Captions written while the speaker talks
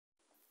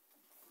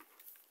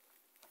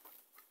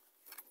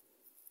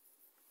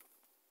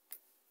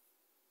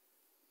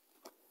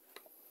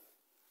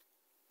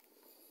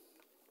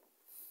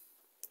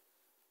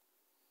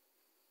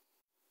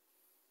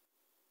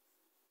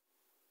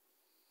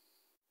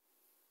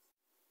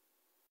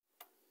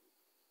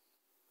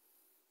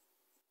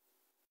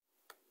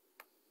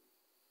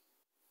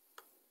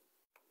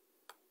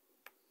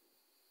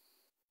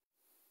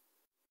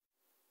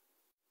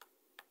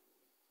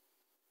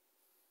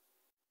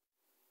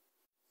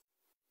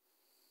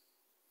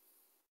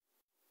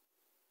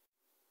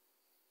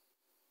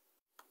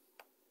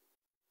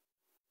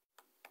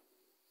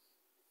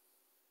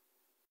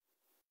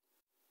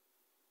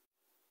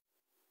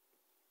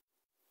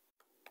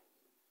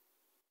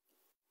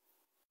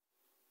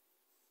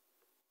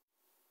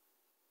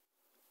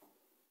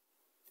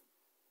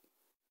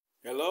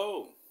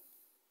Hello.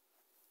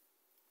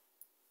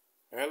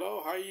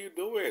 Hello, how you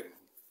doing?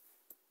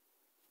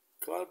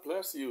 God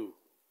bless you.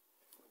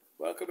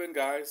 Welcome in,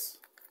 guys.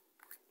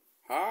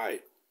 Hi.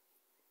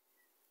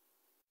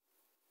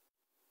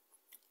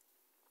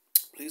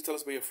 Please tell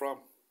us where you're from.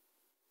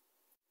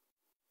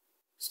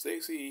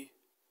 Stacy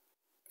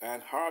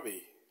and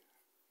Harvey.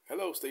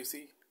 Hello,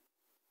 Stacy.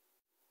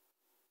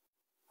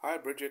 Hi,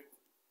 Bridget.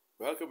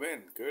 Welcome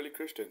in, Girly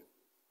Christian.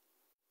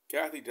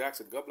 Kathy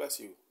Jackson, God bless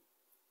you.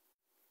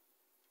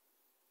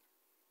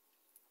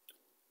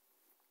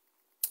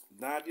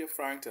 Nadia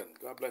Frankton,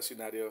 God bless you,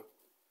 Nadia.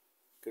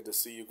 Good to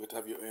see you. Good to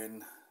have you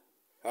in.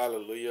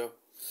 Hallelujah.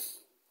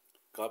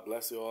 God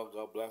bless you all.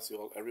 God bless you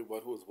all. Everyone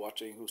who is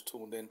watching, who's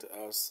tuned in to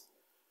us.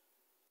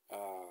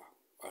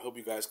 I hope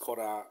you guys caught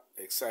our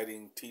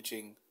exciting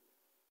teaching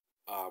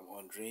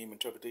on dream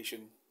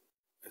interpretation.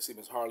 I see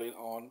Miss Harleen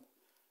on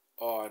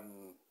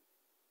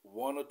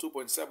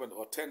 102.7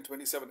 or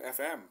 1027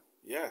 FM.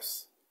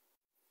 Yes,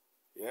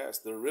 yes,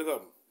 the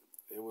rhythm.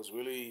 It was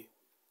really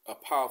a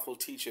powerful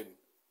teaching.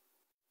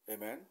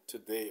 Amen.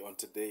 Today,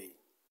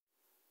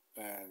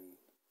 and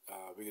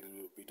we're going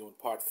to be doing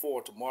part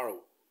 4 tomorrow.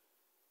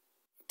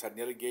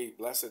 Tanyeli Gay,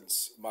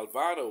 blessings.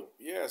 Malvado,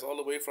 yes, all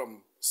the way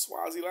from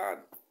Swaziland.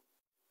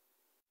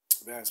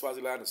 Man,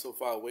 Swaziland is so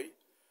far away.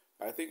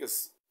 I think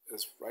it's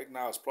right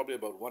now. It's probably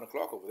about 1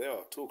 o'clock over there,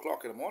 or 2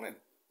 o'clock in the morning.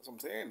 That's what I'm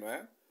saying,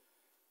 man.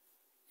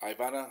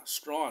 Ivana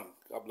Strawn,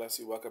 God bless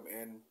you. Welcome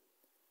in.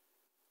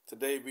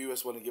 Today, we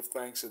just want to give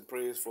thanks and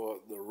praise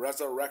for the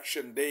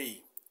resurrection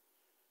day.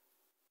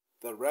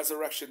 The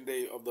resurrection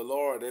day of the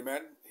Lord.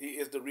 Amen. He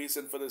is the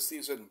reason for the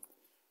season.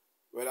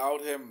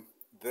 Without him,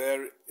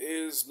 there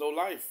is no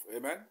life.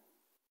 Amen.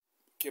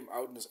 Kim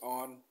Outen is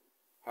on.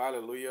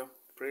 Hallelujah.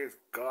 Praise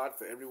God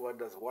for everyone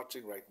that's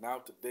watching right now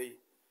today.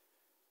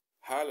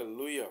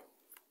 Hallelujah.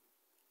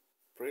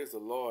 Praise the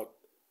Lord.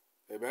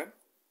 Amen.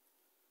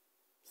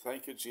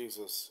 Thank you,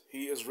 Jesus.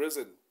 He is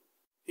risen.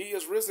 He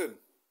is risen.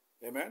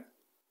 Amen.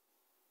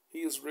 He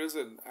is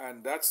risen.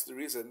 And that's the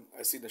reason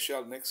I see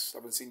Nichelle next. I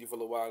haven't seen you for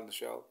a while,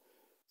 Nichelle.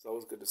 It's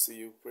always good to see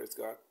you. Praise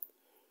God.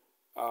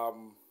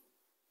 Um,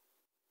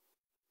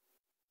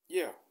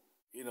 yeah,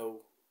 you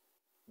know,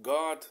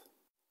 God,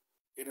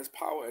 in his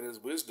power and his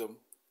wisdom,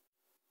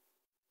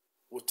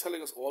 was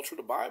telling us all through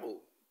the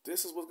Bible,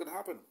 this is what's going to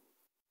happen.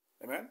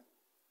 Amen.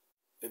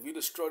 If you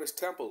destroy this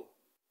temple,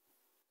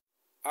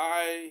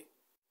 I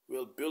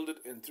will build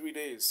it in 3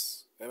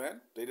 days.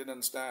 Amen. They didn't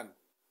understand.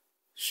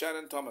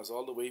 Shannon Thomas,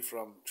 all the way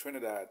from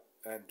Trinidad,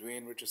 and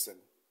Dwayne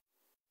Richardson.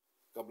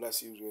 God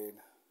bless you,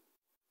 Dwayne.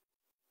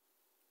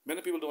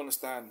 Many people don't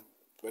understand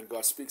when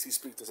God speaks, he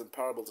speaks to us in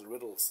parables and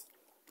riddles,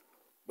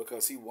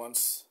 because he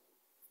wants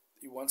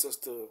us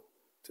to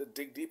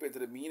dig deep into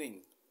the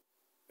meaning.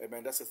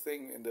 Amen. That's the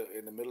thing in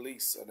the Middle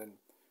East and in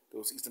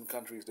those Eastern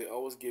countries. They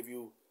always give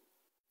you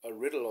a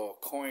riddle or a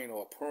coin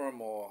or a poem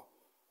or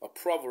a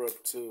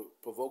proverb to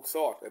provoke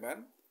thought.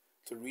 Amen.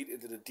 To read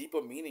into the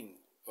deeper meaning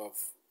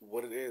of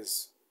what it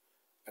is.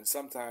 And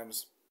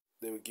sometimes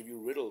they would give you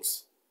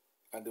riddles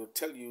and they would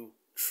tell you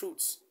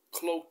truths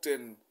cloaked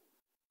in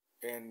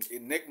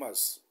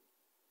enigmas,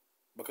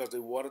 because they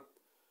wanted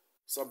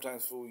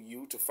sometimes for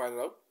you to find it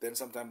out. Then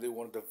sometimes they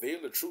wanted to veil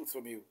the truth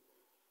from you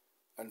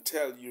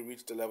until you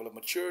reach the level of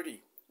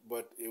maturity.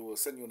 But it will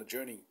send you on a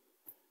journey.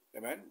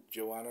 Amen.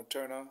 Joanna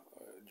Turner,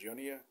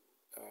 Jonia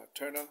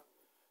Turner,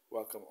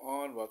 welcome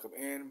on, welcome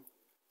in.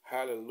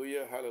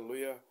 Hallelujah,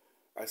 hallelujah.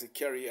 I see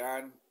Carrie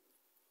Ann,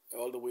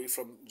 all the way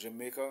from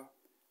Jamaica,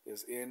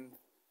 is in.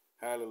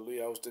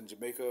 Hallelujah. I was in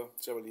Jamaica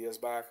several years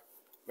back.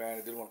 Man,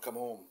 I didn't want to come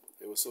home.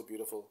 It was so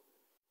beautiful.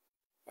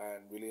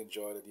 And really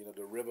enjoyed it. You know,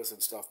 the rivers and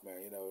stuff,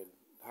 man. You know, and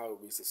how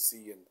we used to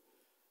see and,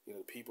 you know,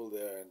 the people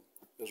there. And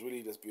it was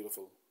really just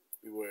beautiful.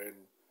 We were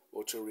in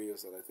Ocho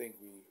Rios, and I think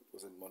we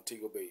was in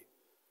Montego Bay.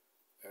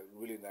 And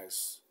really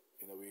nice.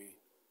 You know, we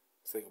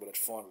think about it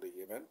fondly.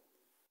 Amen.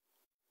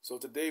 So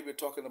today we're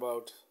talking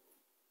about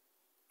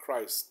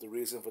Christ, the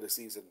reason for the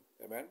season.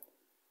 Amen.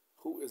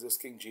 Who is this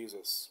King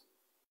Jesus?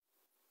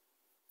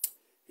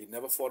 He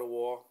never fought a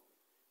war.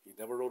 He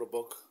never wrote a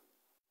book.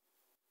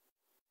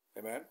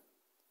 Amen.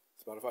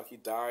 As a matter of fact, he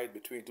died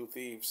between two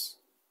thieves.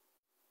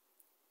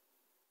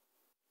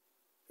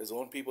 His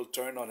own people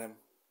turned on him.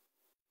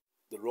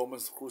 The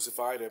Romans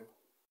crucified him.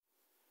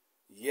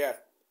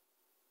 Yet,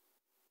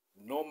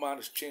 no man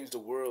has changed the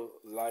world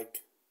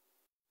like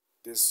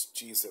this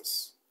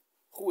Jesus.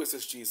 Who is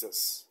this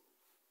Jesus?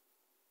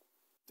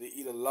 They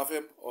either love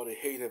him or they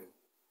hate him.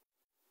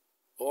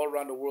 All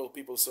around the world,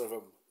 people serve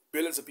him.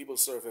 Billions of people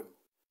serve him.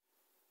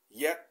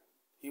 Yet,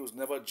 he was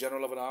never a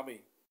general of an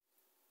army.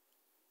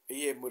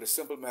 He came with a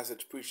simple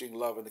message, preaching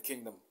love in the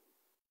kingdom.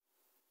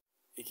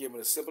 He came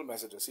with a simple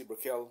message. I see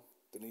Raquel,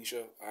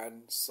 Denisha,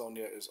 and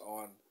Sonia is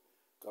on.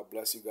 God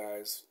bless you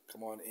guys.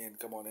 Come on in,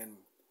 come on in.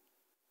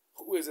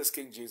 Who is this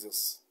King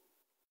Jesus?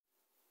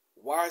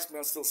 Wise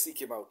men still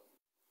seek him out.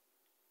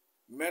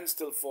 Men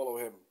still follow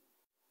him.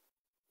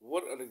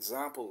 What an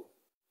example.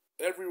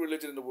 Every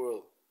religion in the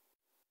world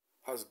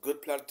has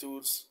good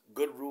platitudes,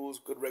 good rules,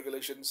 good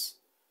regulations,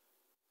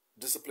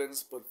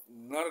 disciplines, but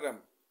none of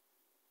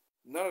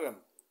them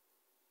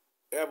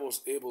ever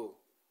was able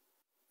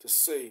to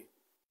say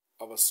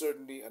of a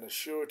certainty and a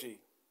surety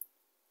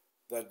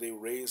that they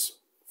raised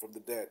from the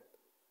dead.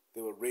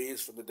 They were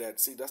raised from the dead.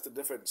 See, that's the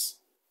difference.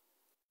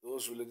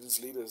 Those religious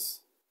leaders,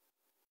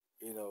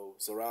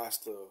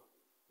 Zoroaster,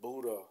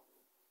 Buddha,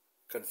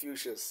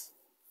 Confucius,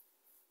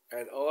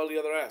 and all the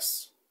other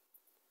rest,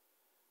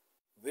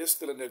 they're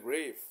still in their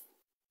grave.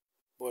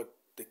 But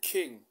the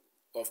King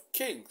of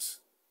Kings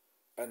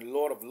and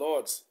Lord of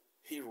Lords,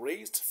 he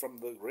raised from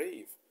the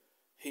grave.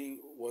 He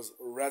was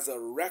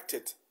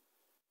resurrected.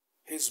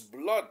 His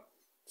blood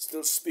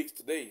still speaks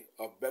today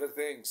of better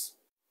things.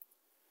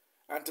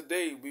 And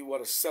today we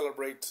want to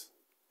celebrate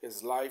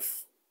his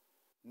life,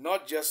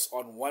 not just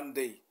on one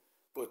day,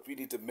 but we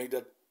need to make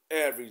that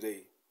every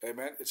day.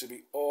 Amen. It should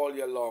be all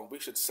year long. We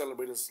should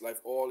celebrate his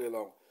life all year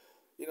long.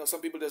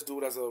 Some people just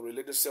do it as a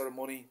religious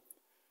ceremony.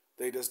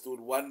 They just do it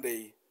one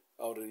day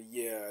out of the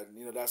year,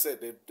 and that's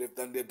it. They've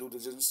done their due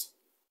diligence.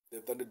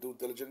 They've done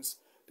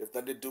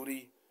their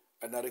duty,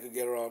 and now they can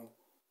get around.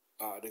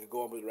 They can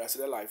go on with the rest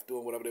of their life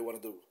doing whatever they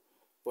want to do.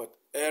 But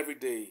every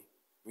day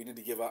we need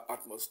to give our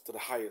utmost to the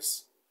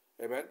highest.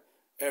 Amen.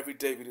 Every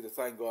day we need to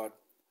thank God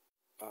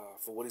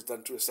for what he's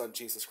done through his son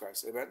Jesus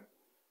Christ. Amen.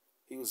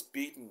 He was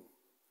beaten,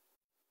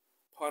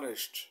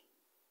 punished,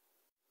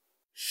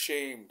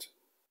 shamed.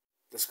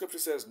 The scripture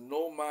says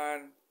no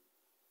man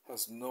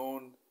has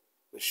known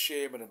the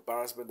shame and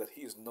embarrassment that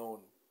he has known.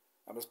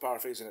 I'm just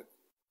paraphrasing it.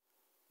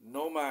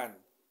 No man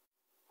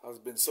has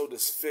been so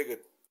disfigured,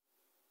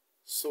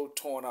 so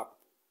torn up,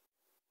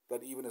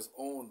 that even his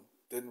own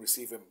didn't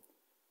receive him.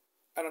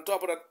 And on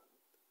top of that,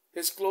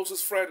 his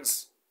closest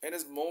friends in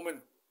his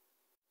moment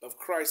of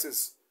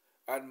crisis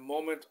and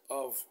moment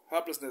of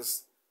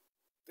helplessness,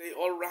 they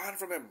all ran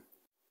from him.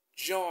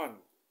 John,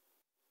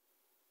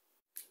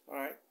 all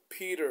right,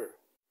 Peter,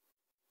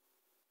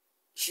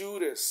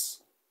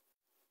 Judas,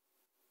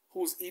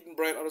 who was eating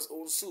bread out of his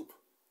own soup,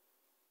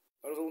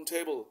 out of his own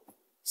table,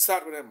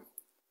 sat with him.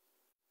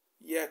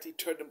 Yet he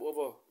turned them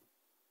over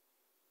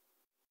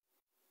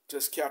to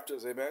his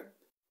captors. Amen.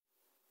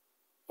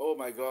 Oh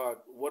my God,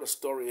 what a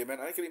story. Amen.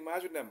 I can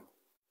imagine them.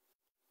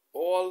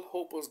 All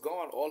hope was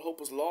gone. All hope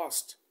was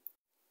lost.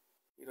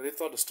 They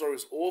thought the story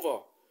was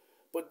over.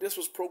 But this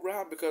was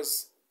programmed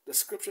because the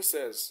scripture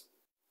says,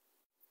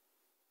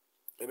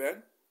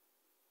 amen,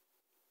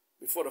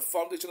 before the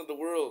foundation of the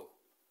world,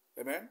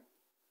 amen,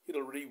 he'd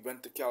already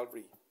went to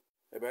Calvary.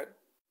 Amen.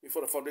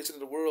 Before the foundation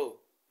of the world,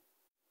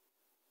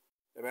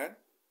 amen,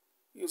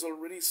 he was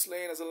already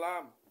slain as a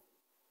lamb.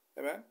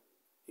 Amen.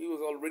 He was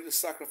already the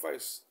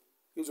sacrifice.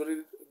 He was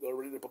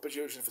already the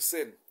propitiation for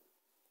sin.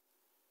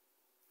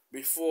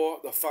 Before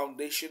the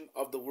foundation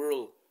of the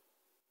world.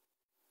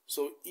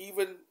 So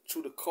even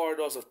through the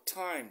corridors of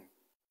time,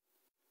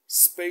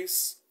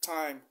 space,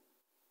 time,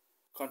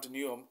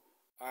 continuum,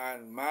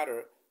 and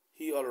matter,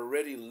 he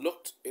already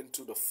looked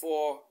into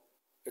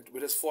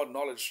with his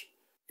foreknowledge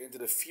into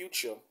the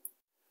future,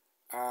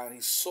 and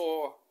he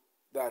saw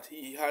that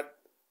he had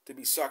to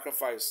be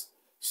sacrificed.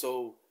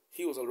 So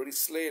he was already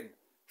slain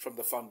from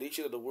the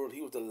foundation of the world.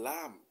 He was the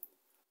Lamb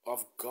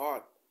of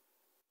God,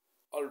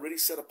 already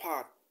set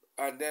apart,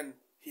 and then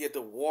he had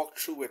to walk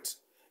through it.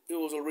 It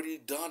was already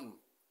done.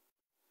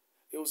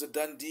 It was a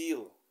done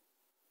deal.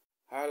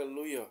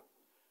 Hallelujah.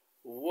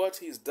 What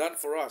he's done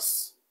for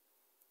us,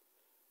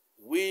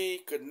 we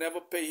could never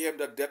pay him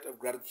the debt of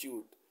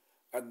gratitude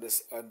and the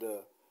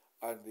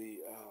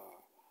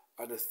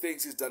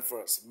things he's done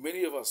for us.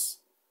 Many of us,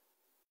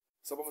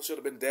 some of us should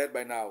have been dead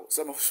by now.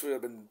 Some of us should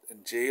have been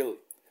in jail.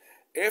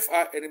 If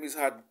our enemies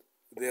had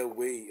their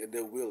way and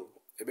their will,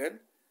 amen,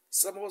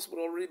 some of us would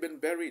have already been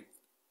buried.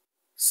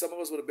 Some of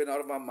us would have been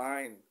out of our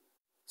mind.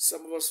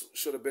 Some of us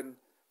should have been,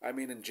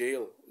 in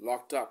jail,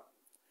 locked up.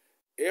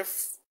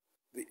 If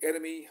the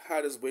enemy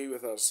had his way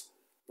with us,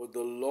 but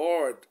the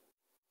Lord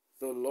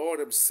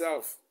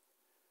himself,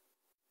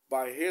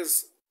 by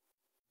his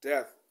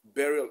death,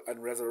 burial,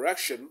 and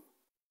resurrection,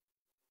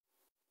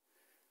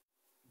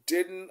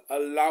 didn't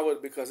allow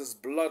it because his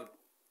blood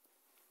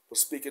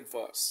was speaking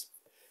for us.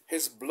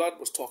 His blood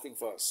was talking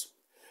for us.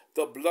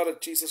 The blood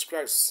of Jesus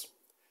Christ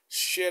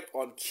shed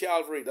on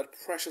Calvary, that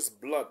precious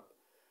blood,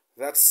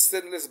 that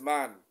sinless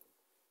man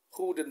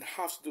who didn't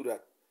have to do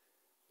that,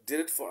 did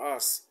it for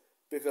us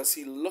because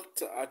he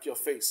looked at your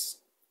face,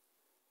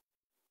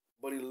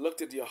 but he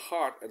looked at your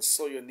heart and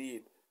saw your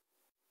need.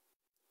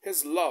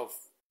 His love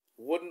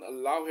wouldn't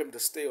allow him to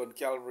stay on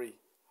Calvary,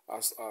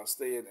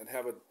 stay in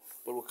heaven,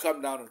 but will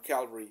come down on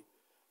Calvary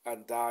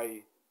and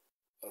die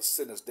a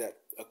sinner's death.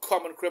 A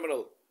common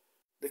criminal,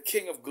 the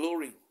King of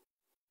glory.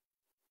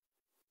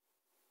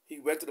 He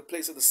went to the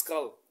place of the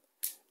skull,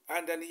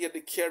 and then he had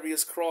to carry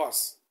his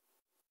cross,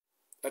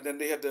 and then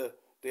they had to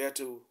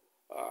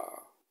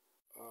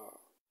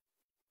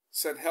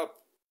send help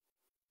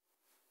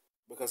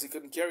because he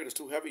couldn't carry it; it's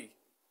too heavy.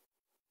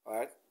 All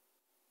right,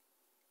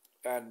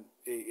 and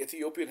an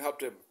Ethiopian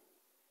helped him,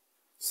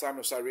 Simon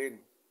of Cyrene.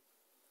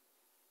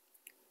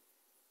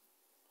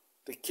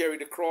 They carried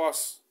the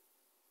cross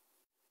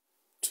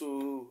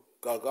to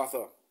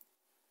Golgotha.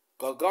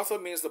 Golgotha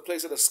means the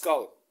place of the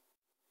skull,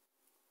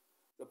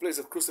 the place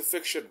of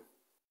crucifixion.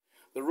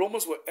 The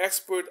Romans were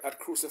expert at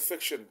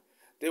crucifixion.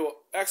 They were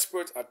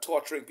experts at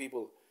torturing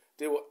people.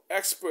 They were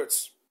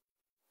experts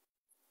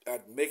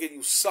at making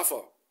you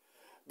suffer,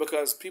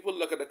 because people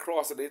look at the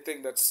cross and they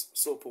think that's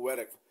so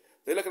poetic.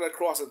 They look at that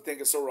cross and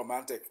think it's so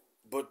romantic.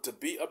 But to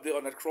be up there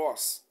on that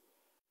cross,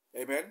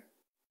 amen,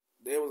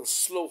 there was a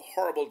slow,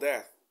 horrible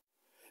death.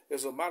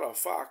 As a matter of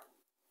fact,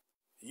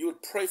 you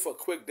would pray for a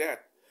quick death,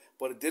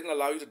 but it didn't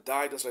allow you to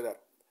die just like that.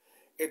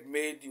 It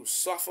made you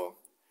suffer.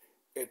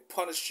 It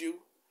punished you.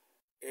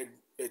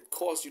 It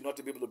caused you not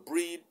to be able to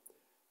breathe.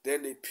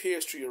 Then they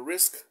pierced through your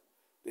wrist.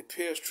 They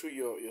pierced through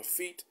your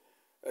feet.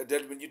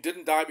 Then when you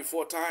didn't die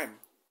before time,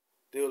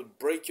 they will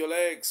break your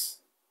legs.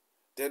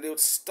 Then they would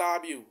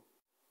stab you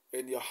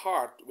in your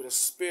heart with a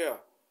spear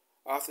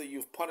after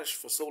you've punished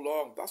for so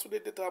long. That's what they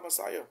did to our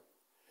Messiah.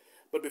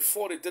 But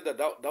before they did that,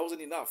 that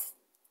wasn't enough.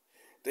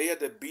 They had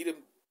to beat him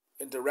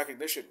into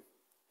recognition.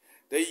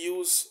 They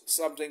used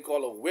something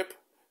called a whip,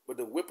 but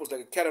the whip was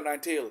like a cat o' nine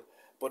tail.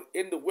 But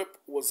in the whip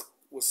was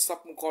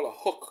something called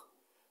a hook.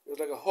 It was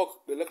like a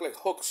hook. They looked like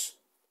hooks.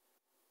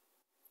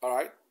 All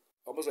right?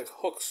 Almost like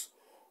hooks.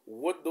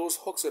 What those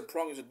hooks and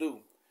prongs to do,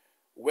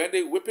 when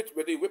they whip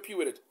you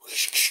with it,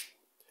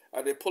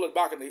 and they pull it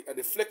back and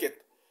they flick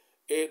it,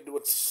 it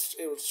would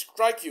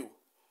strike you.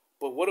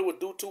 But what it would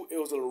do too, it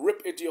was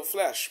rip into your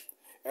flesh,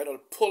 and it'll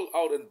pull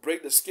out and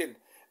break the skin,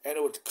 and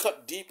it would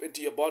cut deep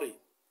into your body.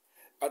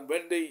 And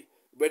when they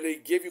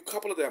gave you a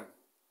couple of them,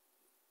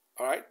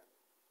 all right,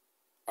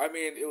 I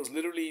mean, it was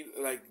literally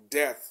like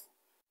death,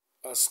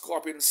 a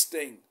scorpion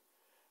sting,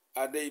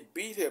 and they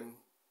beat him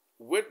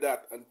with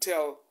that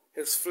until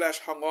his flesh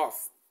hung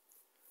off.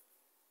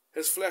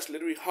 His flesh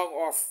literally hung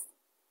off.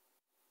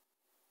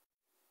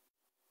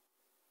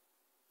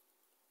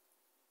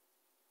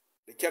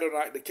 The cat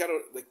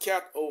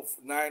of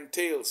nine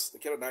tails.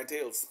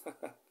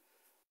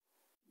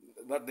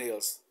 Not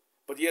nails.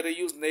 But yeah, they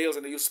use nails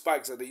and they use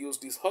spikes and they use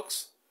these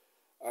hooks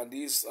and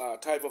these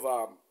type of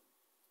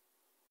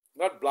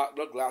not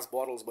glass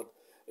bottles, but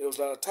it was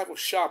a type of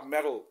sharp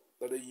metal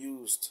that they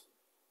used.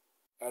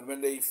 And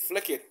when they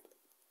flick it,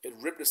 it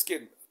ripped the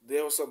skin.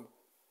 There were some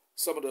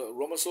of the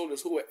Roman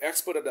soldiers who were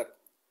expert at that.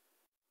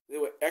 They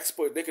were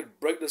expert. They could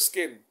break the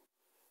skin,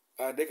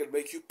 and they could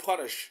make you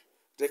punish.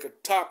 They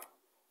could tap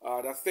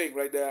that thing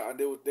right there, and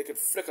they could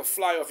flick a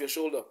fly off your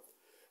shoulder.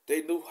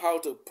 They knew how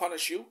to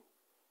punish you,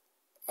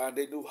 and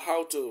they knew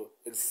how to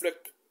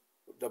inflict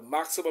the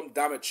maximum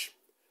damage,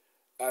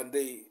 and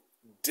they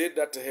did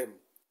that to him.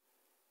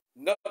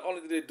 Not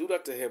only did they do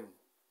that to him,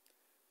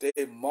 they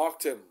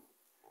mocked him,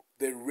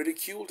 they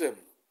ridiculed him.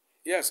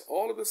 Yes,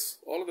 all of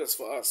this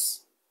for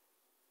us.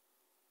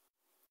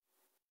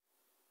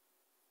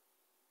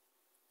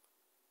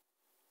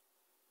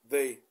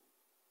 They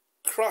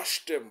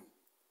crushed him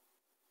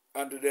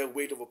under their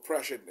weight of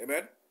oppression.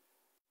 Amen?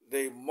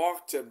 They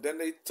mocked him. Then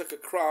they took a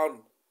crown.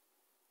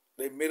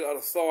 They made it out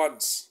of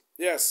thorns.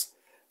 Yes.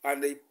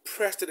 And they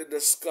pressed it in the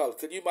skull.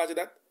 Can you imagine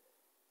that?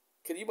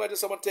 Can you imagine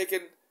someone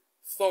taking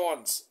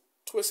thorns,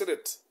 twisting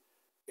it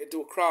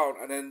into a crown,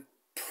 and then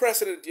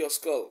pressing it into your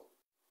skull?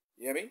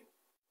 You hear me?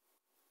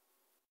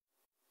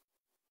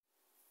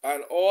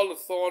 And all the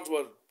thorns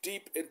were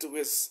deep into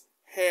his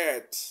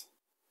head.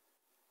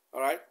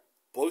 All right?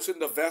 Poison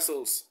the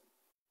vessels.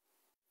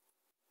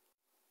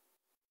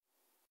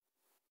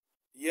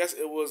 Yes,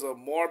 it was a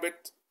morbid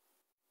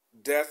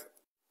death,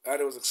 and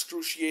it was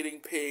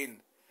excruciating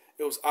pain.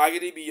 It was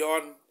agony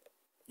beyond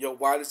your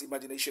wildest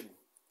imagination.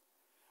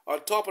 On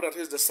top of that,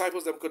 his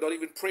disciples them could not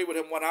even pray with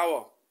him 1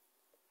 hour.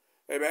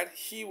 Amen.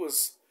 He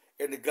was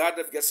in the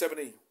Garden of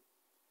Gethsemane,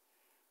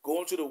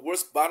 going through the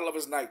worst battle of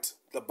his night,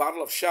 the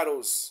battle of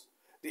shadows,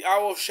 the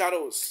hour of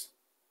shadows.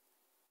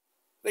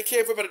 They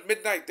came for him at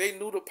midnight. They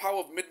knew the power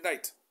of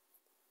midnight.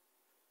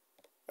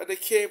 And they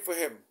came for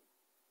him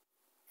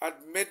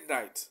at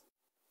midnight.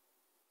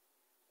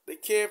 They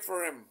came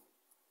for him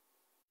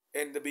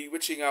in the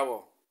bewitching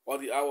hour, or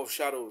the hour of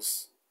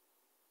shadows,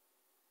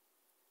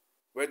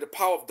 when the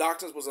power of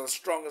darkness was at its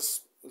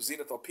strongest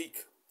zenith or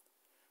peak.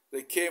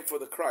 They came for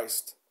the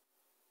Christ.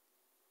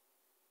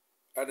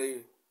 And they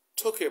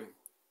took him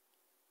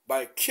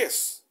by a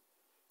kiss.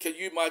 Can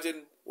you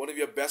imagine one of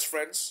your best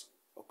friends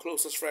or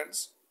closest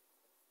friends,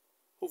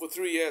 who for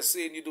 3 years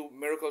seeing you do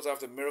miracles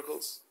after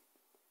miracles,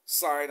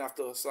 sign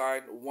after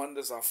sign,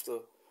 wonders after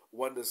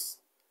wonders,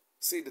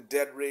 seeing the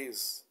dead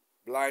raised,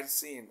 blind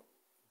seeing,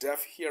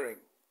 deaf hearing,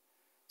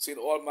 seeing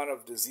all manner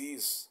of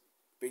disease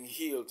being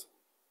healed,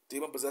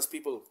 demon-possessed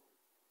people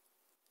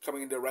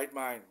coming in their right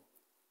mind,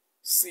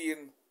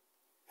 seeing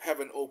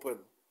heaven open,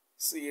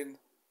 seeing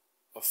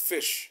a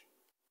fish,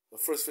 the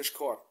first fish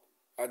caught,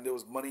 and there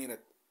was money in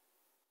it,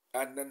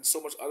 and then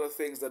so much other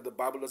things that the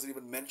Bible doesn't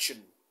even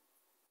mention.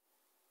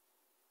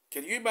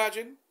 Can you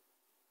imagine?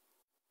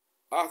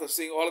 After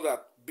seeing all of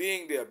that,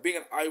 being there, being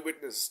an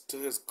eyewitness to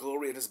his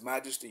glory and his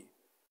majesty,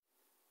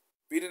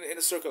 being in the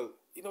inner circle.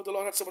 You know, the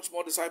Lord had so much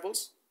more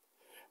disciples,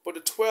 but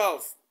the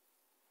 12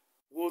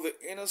 were the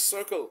inner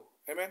circle.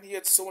 Amen. He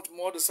had so much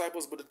more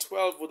disciples, but the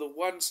 12 were the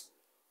ones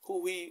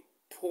who he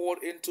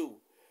poured into.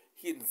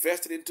 He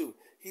invested into.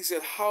 He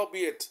said,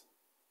 howbeit,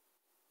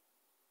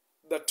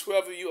 the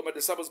 12 of you are my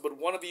disciples, but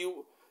one of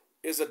you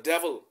is a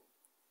devil.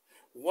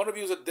 One of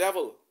you is a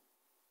devil,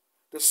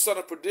 the son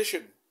of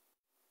perdition.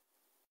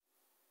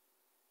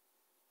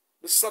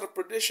 The son of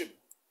perdition.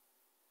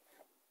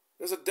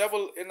 There's a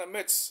devil in the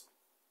midst.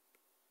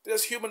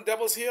 There's human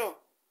devils here.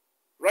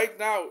 Right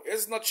now,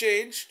 it's not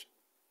changed.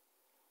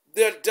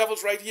 There are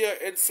devils right here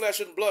in flesh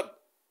and blood.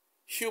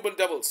 Human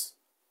devils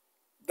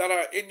that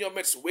are in your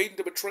midst, waiting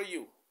to betray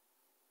you.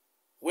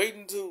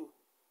 Waiting to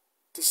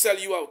sell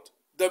you out.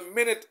 The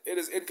minute it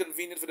is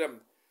inconvenient for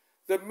them.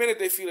 The minute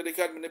they feel that they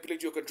can't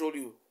manipulate you or control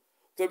you.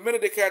 The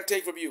minute they can't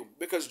take from you.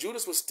 Because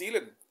Judas was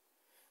stealing.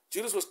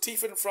 Judas was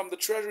thieving from the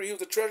treasury. He was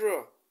the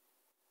treasurer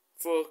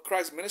for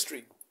Christ's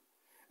ministry.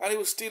 And he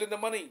was stealing the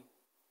money.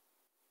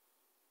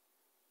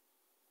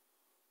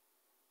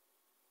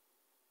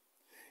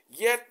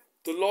 Yet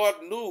the Lord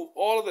knew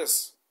all of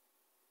this.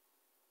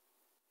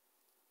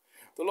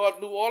 The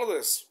Lord knew all of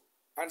this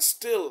and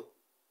still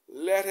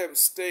let him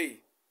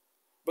stay,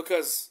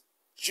 because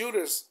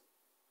Judas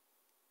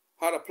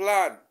had a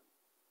plan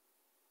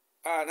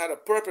and had a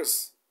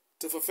purpose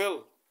to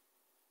fulfill.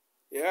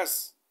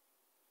 Yes.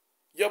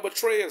 Your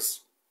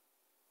betrayers,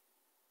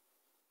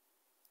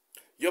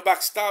 your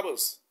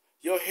backstabbers,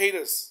 your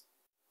haters,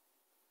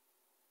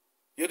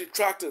 your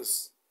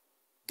detractors,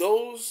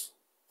 those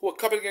who are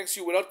coming against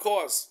you without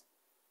cause,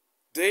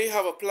 they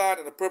have a plan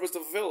and a purpose to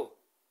fulfill.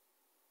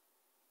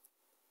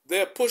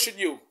 They are pushing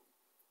you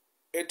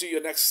into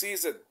your next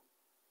season.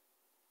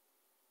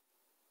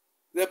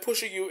 They're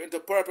pushing you into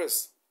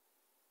purpose.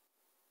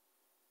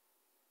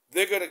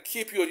 They're going to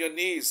keep you on your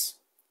knees.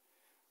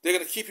 They're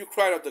going to keep you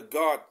crying out to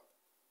God.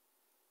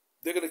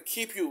 They're going to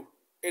keep you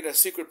in a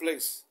secret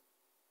place.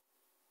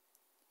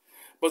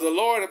 But the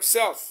Lord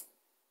himself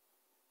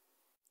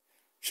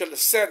shall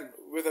descend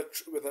with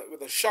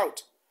a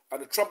shout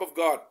and the trump of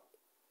God.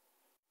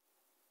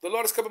 The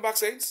Lord is coming back,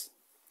 saints.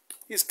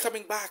 He's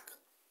coming back.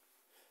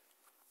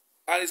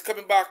 And he's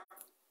coming back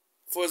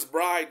for his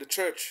bride, the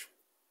church.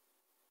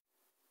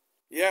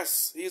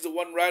 Yes, he's the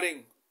one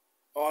riding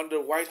on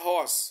the white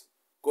horse,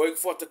 going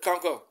forth to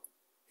conquer.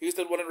 He's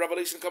the one in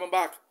Revelation coming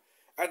back.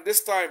 And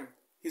this time,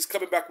 he's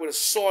coming back with a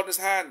sword in his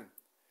hand.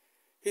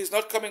 He's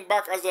not coming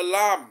back as the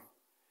lamb.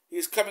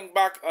 He's coming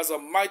back as a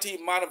mighty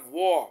man of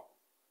war.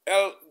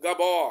 El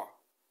Gabor,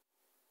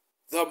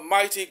 the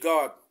mighty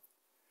God,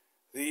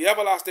 the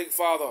everlasting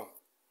Father,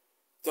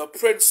 the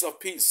Prince of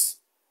Peace,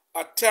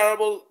 a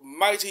terrible,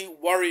 mighty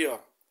warrior,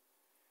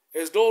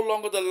 is no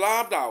longer the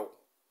lamb now,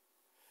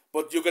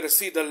 but you're going to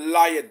see the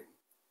lion.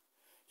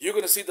 You're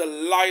going to see the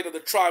lion of the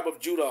tribe of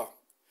Judah.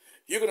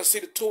 You're going to see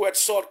the two-edged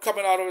sword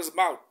coming out of his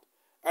mouth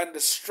and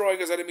destroying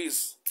his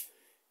enemies.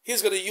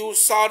 He's going to use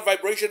sound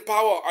vibration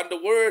power and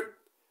the word.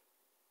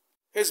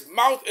 His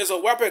mouth is a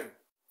weapon.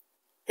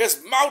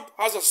 His mouth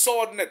has a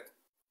sword in it.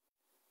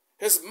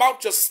 His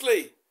mouth shall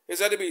slay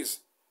his enemies.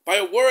 By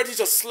a word he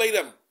shall slay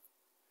them.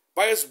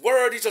 By his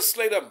word he shall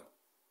slay them.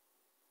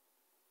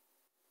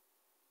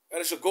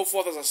 And it shall go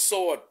forth as a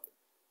sword.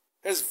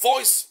 His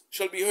voice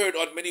shall be heard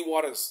on many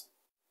waters.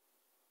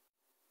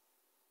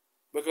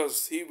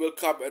 Because he will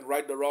come and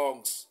right the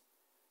wrongs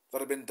that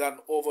have been done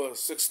over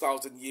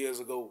 6,000 years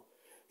ago.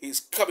 He's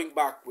coming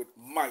back with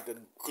might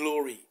and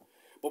glory.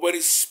 But when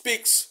he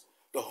speaks,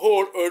 the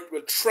whole earth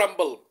will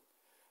tremble.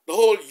 The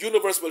whole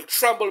universe will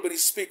tremble when he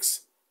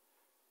speaks.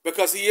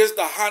 Because he is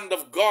the hand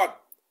of God.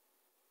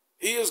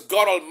 He is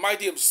God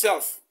Almighty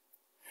himself.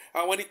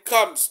 And when he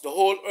comes, the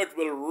whole earth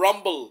will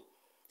rumble.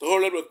 The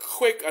whole earth will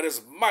quake at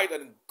his might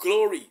and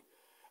glory.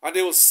 And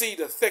they will see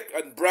the thick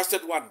and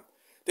breasted one.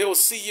 They will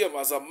see him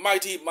as a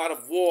mighty man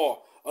of war,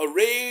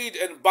 arrayed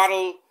in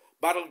battle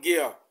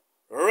gear,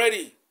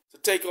 ready to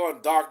take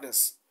on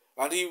darkness.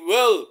 And he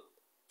will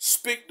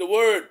speak the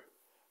word,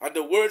 and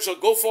the word shall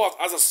go forth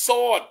as a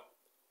sword,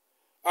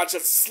 and shall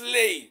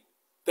slay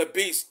the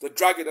beast, the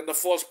dragon, and the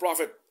false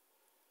prophet.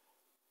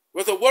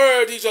 With a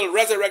word he shall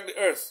resurrect the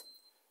earth.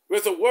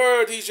 With a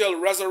word he shall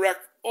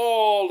resurrect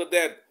all the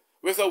dead.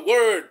 With a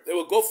word it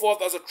will go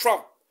forth as a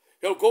trump.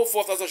 It will go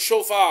forth as a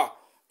shofar.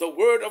 The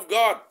word of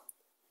God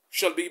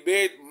shall be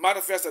made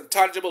manifest and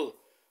tangible,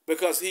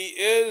 because he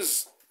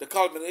is the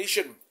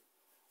culmination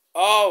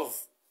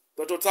of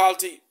the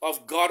totality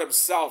of God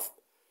himself.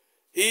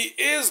 He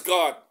is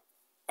God,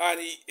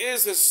 and he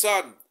is his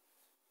son,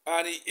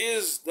 and he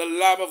is the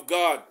Lamb of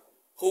God,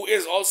 who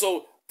is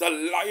also the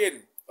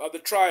Lion of the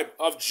tribe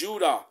of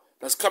Judah,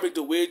 that's coming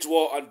to wage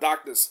war on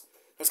darkness,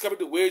 that's coming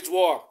to wage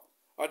war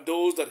on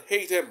those that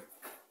hate him,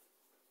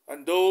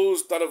 and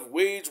those that have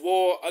waged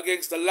war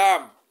against the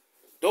Lamb,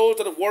 those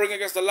that are warring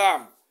against the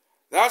Lamb.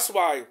 That's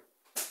why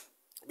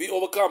we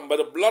overcome by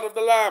the blood of the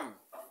Lamb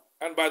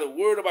and by the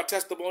word of our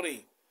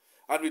testimony.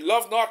 And we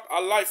love not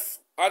our life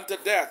unto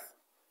death,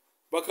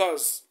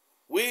 because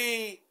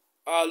we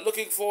are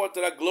looking forward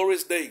to that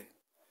glorious day.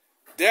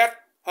 Death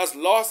has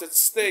lost its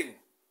sting.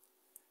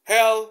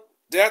 Hell,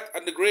 death,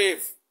 and the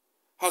grave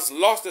has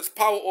lost its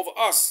power over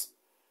us,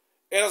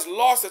 It has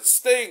lost its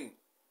sting.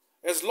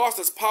 It has lost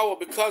its power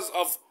because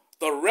of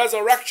the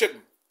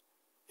resurrection.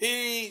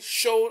 He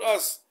showed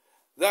us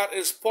that it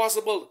is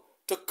possible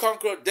to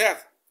conquer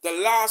death, the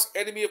last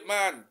enemy of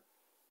man.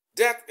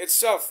 Death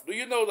itself. Do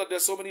you know that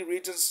there's so many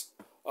regions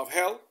of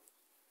hell?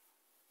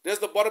 There's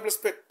the bottomless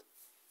pit.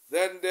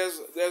 Then there's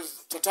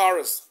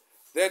Tartarus.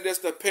 Then there's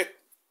the pit.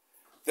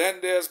 Then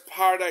there's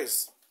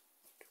paradise.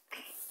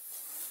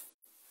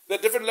 There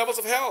are different levels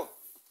of hell.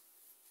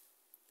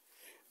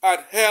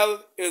 And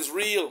hell is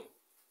real.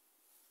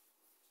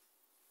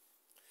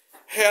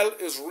 Hell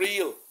is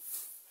real.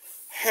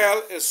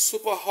 Hell is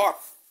super hot.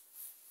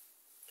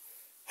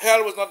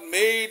 Hell was not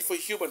made for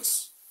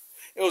humans.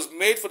 It was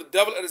made for the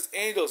devil and his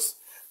angels.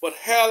 But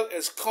hell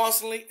is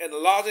constantly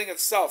enlarging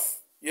itself.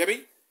 You hear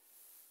me?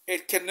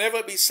 It can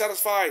never be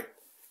satisfied.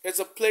 It's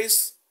a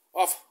place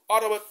of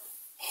utter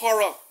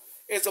horror.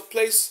 It's a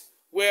place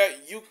where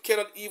you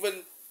cannot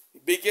even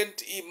begin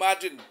to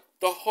imagine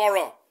the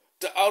horror,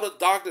 the outer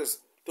darkness,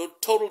 the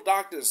total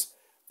darkness,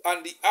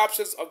 and the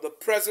absence of the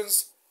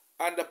presence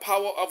and the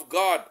power of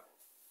God.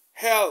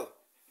 Hell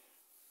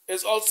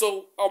is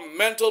also a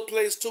mental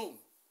place too.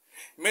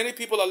 Many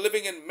people are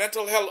living in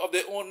mental hell of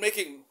their own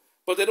making,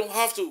 but they don't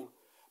have to,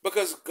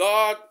 because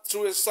God,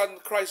 through his Son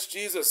Christ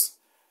Jesus,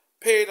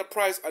 paid a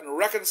price and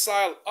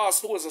reconciled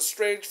us who was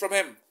estranged from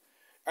him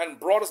and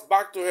brought us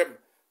back to him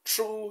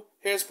through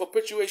his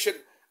propitiation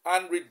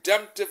and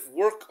redemptive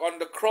work on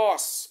the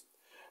cross.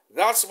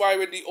 That's why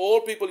when the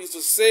old people used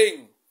to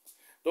sing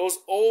those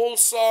old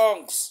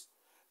songs,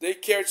 they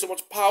carried so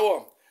much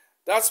power.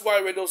 That's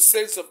why when those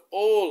saints of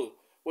old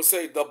would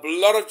say, the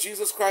blood of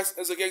Jesus Christ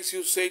is against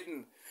you,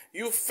 Satan,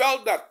 you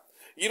felt that.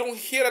 You don't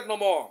hear that no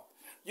more.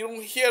 You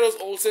don't hear those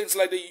old saints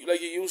like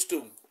you used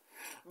to,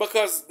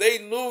 because they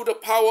knew the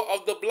power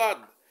of the blood.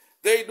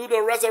 They knew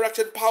the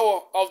resurrection power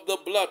of the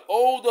blood.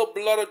 Oh, the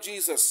blood of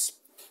Jesus.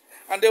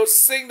 And they would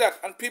sing that,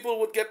 and people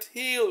would get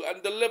healed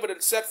and delivered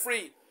and set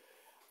free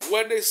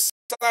when they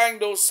sang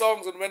those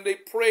songs and when they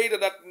prayed in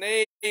that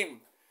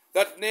name.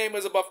 That name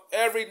is above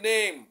every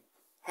name.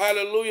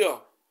 Hallelujah.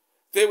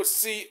 They would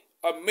see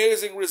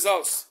amazing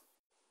results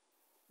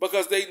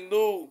because they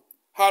knew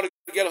how to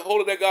get a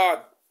hold of their God.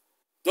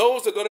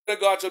 Those that know their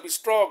God shall be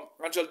strong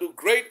and shall do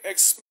great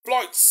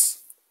exploits.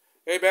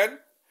 Amen.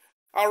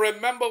 I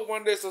remember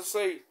when they used to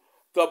say,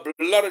 the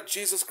blood of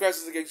Jesus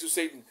Christ is against you,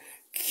 Satan.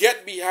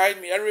 Get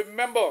behind me. I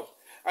remember,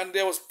 and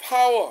there was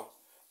power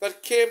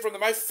that came from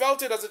them. I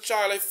felt it as a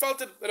child. I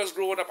felt it when I was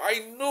growing up. I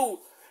knew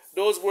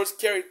those words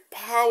carried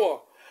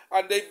power,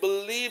 and they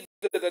believed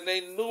it, and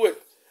they knew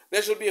it.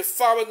 There shall be a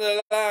famine in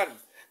the land.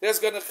 There's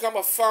going to come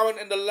a famine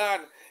in the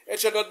land. It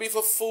shall not be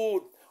for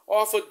food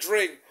or for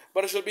drink,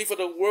 but it shall be for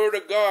the word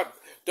of God.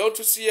 Don't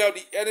you see how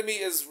the enemy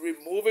is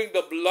removing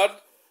the blood?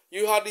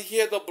 You hardly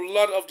hear the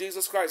blood of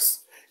Jesus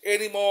Christ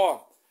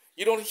anymore.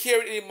 You don't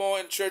hear it anymore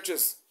in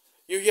churches.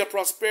 You hear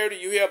prosperity,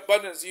 you hear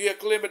abundance, you hear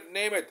claim it,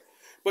 name it.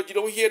 But you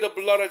don't hear the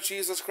blood of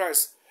Jesus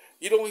Christ.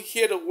 You don't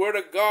hear the word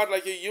of God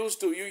like you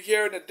used to. You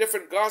hear in a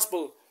different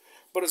gospel.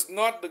 But it's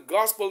not the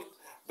gospel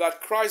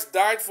that Christ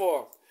died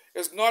for.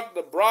 It's not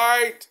the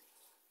bride.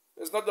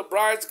 It's not the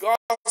bride's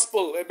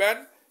gospel.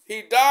 Amen.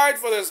 He died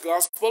for this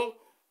gospel.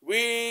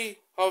 We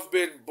have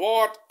been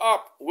bought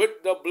up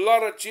with the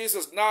blood of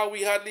Jesus. Now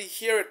we hardly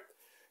hear it.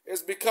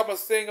 It's become a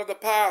thing of the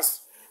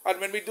past. And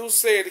when we do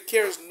say it, it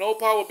carries no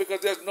power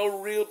because there's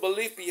no real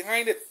belief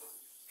behind it.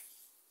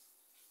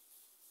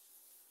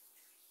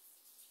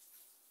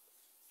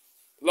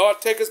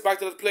 Lord, take us back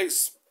to the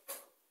place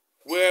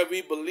where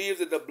we believed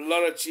in the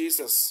blood of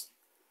Jesus.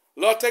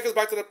 Lord, take us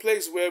back to the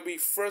place where we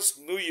first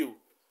knew you.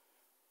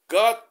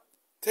 God,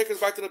 take us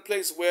back to the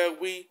place where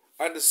we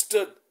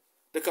understood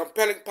the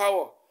compelling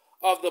power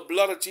of the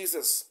blood of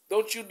Jesus.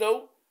 Don't you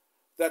know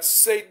that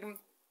Satan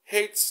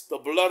hates the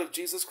blood of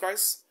Jesus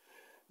Christ?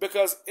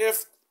 Because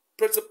if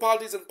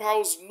principalities and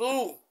powers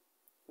knew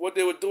what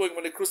they were doing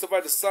when they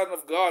crucified the Son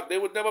of God, they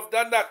would never have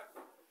done that.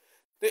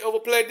 They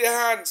overplayed their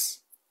hands.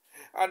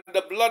 And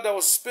the blood that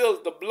was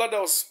spilled,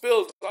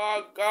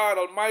 oh God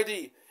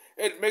Almighty,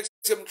 it makes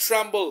him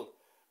tremble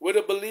with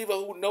a believer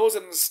who knows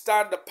and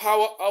understands the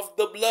power of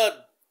the blood.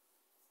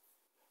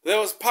 There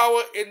was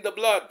power in the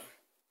blood.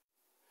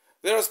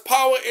 There is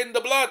power in the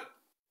blood.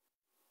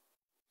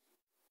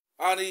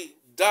 And he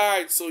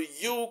died so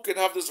you can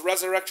have this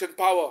resurrection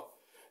power.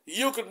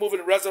 You can move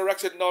in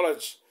resurrection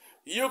knowledge.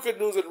 You can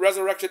move in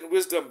resurrection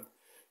wisdom.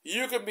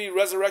 You can be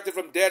resurrected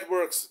from dead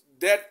works,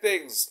 dead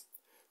things.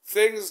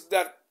 Things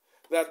that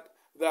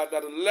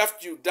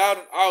left you down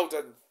and out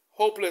and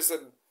hopeless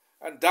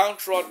and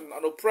downtrodden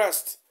and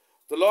oppressed.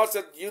 The Lord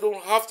said, you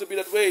don't have to be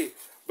that way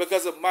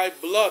because of my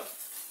blood.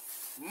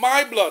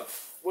 My blood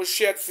was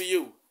shed for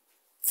you,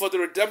 for the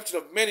redemption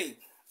of many.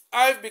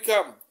 I've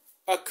become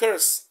a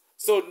curse,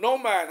 so no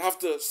man have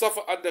to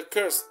suffer under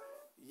curse.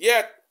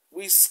 Yet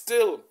we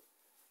still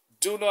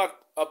do not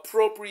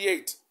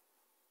appropriate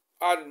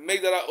and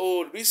make that our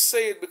own. We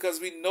say it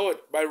because we know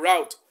it by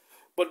route,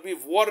 but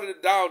we've watered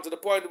it down to the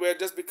point where it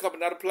just becomes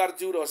another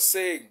platitude or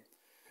saying.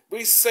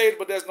 We say it,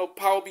 but there's no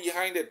power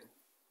behind it.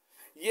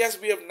 Yes,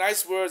 we have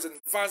nice words and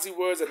fancy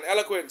words and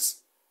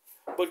eloquence.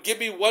 But give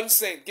me one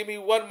saint, give me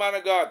one man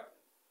of God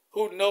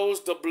who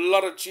knows the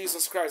blood of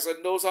Jesus Christ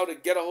and knows how to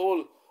get a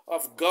hold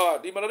of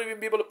God. He might not even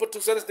be able to put two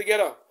sentences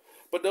together.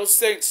 But those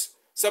saints,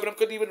 some of them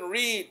couldn't even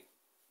read.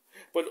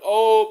 But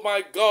oh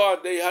my God,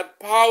 they had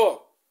power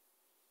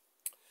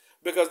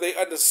because they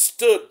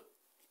understood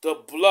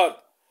the blood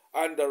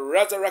and the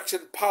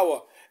resurrection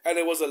power. And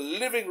it was a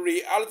living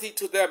reality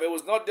to them. It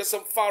was not just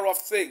some far off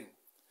thing.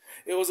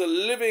 It was a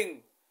living,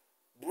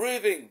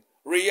 breathing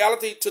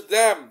reality to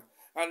them.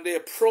 And they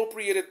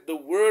appropriated the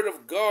word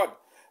of God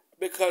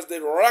because they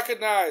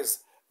recognized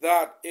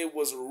that it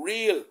was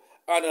real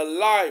and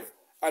alive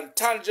and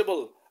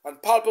tangible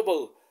and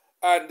palpable.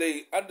 And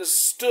they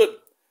understood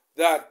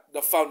that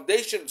the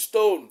foundation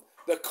stone,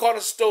 the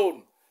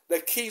cornerstone, the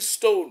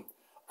keystone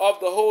of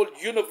the whole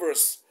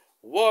universe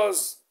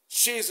was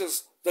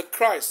Jesus the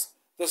Christ,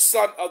 the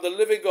Son of the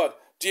living God,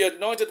 the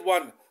anointed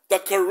one, the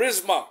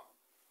charisma.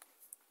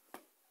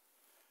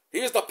 He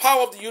is the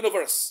power of the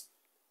universe.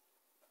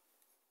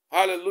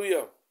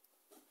 Hallelujah.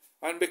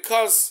 And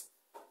because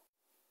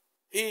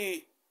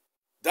he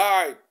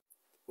died,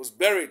 was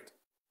buried,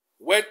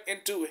 went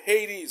into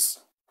Hades,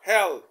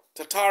 hell,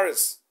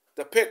 Tartarus,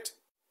 the pit,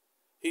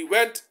 he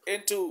went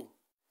into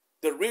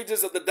the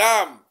regions of the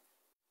damned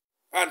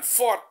and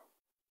fought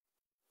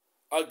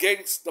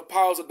against the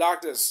powers of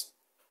darkness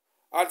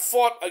and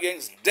fought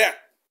against death.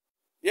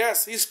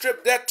 Yes, he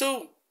stripped death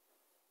too.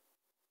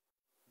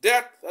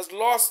 Death has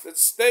lost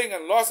its sting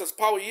and lost its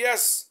power.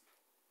 Yes,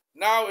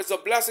 now it's a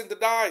blessing to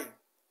die.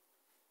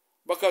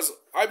 Because,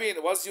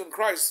 once you're in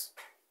Christ,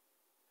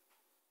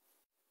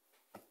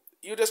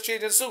 you just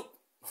change in suit.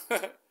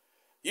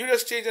 You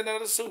just change in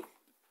another suit.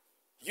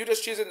 You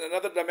just change in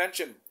another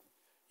dimension.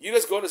 You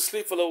just go to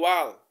sleep for a little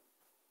while.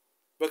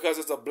 Because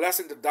it's a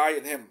blessing to die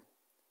in him.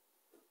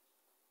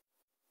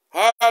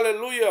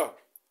 Hallelujah.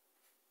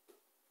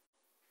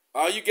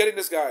 Are you getting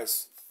this,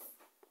 guys?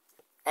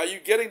 Are you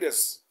getting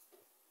this?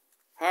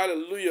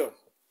 Hallelujah.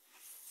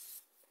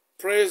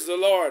 Praise the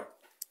Lord.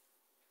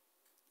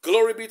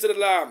 Glory be to the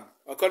Lamb,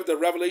 according to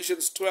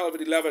Revelations 12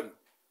 and 11.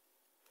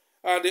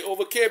 And they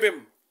overcame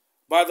him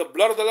by the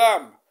blood of the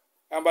Lamb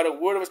and by the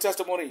word of his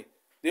testimony.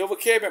 They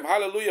overcame him.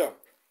 Hallelujah.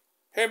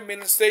 Him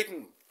meaning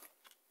Satan.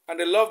 And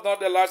they loved not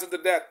their lives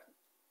unto death.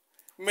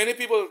 Many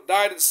people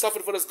died and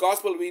suffered for this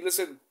gospel we're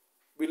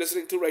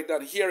listening to right now,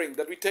 hearing,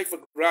 that we take for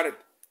granted,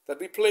 that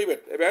we play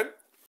with. Amen?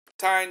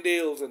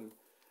 Tyndales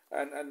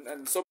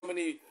and so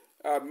many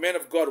men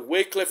of God,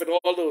 Wycliffe and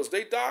all those,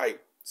 they died.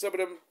 Some of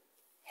them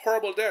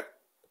horrible death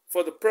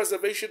for the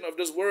preservation of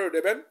this word.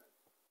 Amen?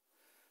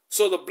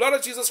 So the blood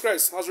of Jesus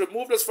Christ has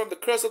removed us from the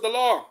curse of the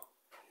law.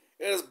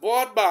 It has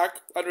bought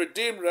back and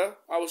redeemed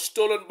our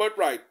stolen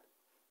birthright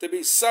to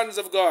be sons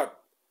of God.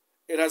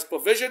 It has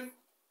provision.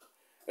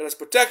 It has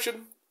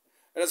protection.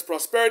 It has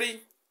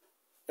prosperity.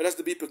 It has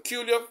to be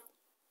peculiar,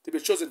 to be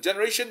a chosen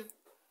generation,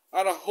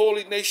 and a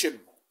holy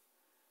nation.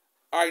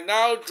 I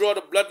now draw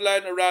the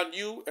bloodline around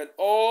you and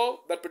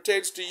all that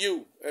pertains to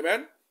you.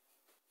 Amen?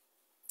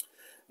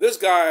 This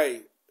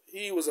guy,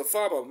 he was a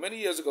farmer. Many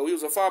years ago, he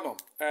was a farmer.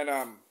 And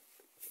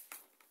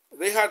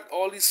they had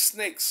all these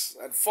snakes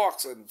and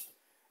fox and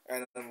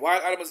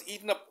wild animals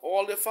eating up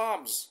all their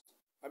farms.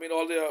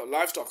 All their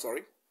livestock,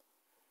 sorry.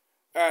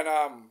 And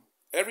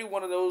every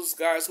one of those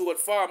guys who had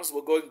farms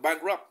were going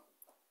bankrupt.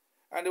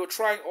 And they were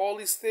trying all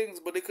these things,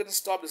 but they couldn't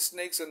stop the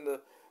snakes and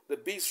the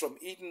beasts from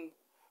eating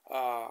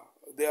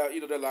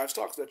their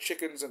livestock, their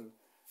chickens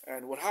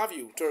and what have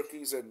you,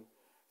 turkeys and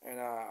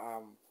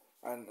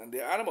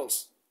their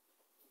animals.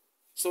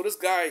 So this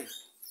guy,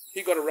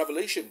 he got a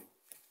revelation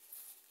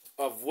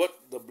of what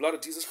the blood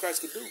of Jesus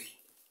Christ could do.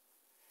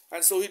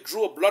 And so he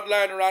drew a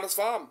bloodline around his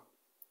farm.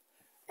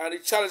 And he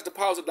challenged the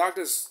powers of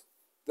darkness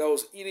that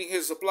was eating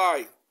his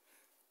supply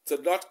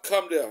to not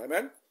come there.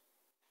 Amen?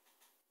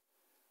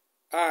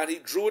 And he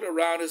drew it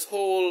around his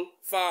whole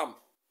farm.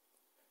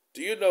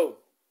 Do you know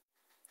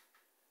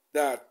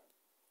that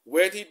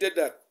when he did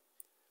that,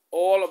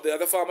 all of the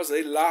other farmers,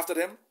 they laughed at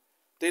him?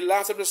 They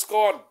laughed at him to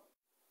scorn.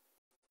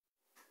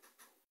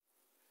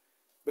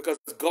 Because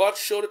God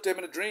showed it to him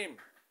in a dream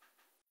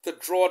to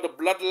draw the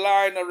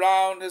bloodline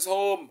around his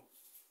home,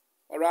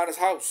 around his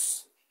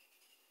house.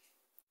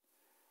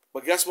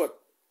 But guess what?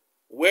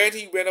 When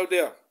he went out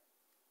there,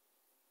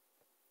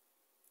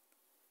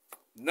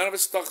 none of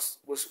his stocks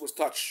was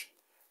touched.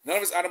 None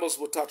of his animals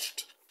were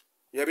touched.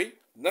 You hear me?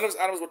 None of his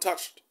animals were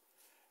touched.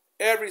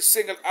 Every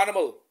single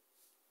animal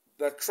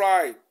that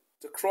tried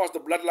to cross the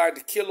bloodline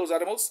to kill those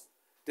animals,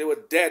 they were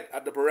dead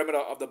at the perimeter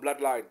of the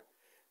bloodline.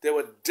 They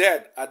were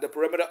dead at the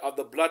perimeter of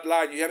the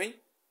bloodline. You hear me?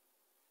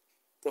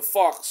 The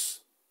fox,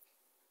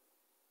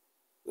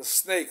 the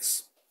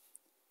snakes,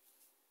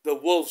 the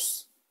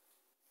wolves,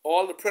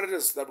 all the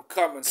predators that would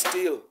come and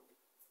steal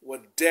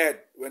were dead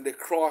when they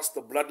crossed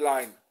the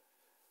bloodline.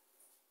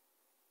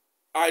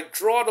 I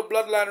draw the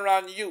bloodline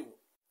around you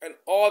and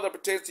all that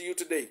pertains to you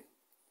today.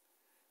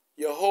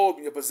 Your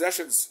home, your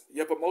possessions,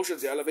 your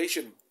promotions, your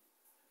elevation.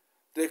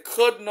 They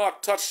could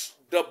not touch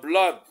the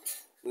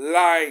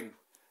bloodline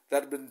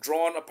that had been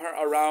drawn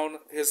around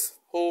his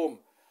home.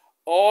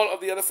 All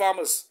of the other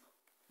farmers,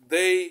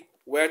 they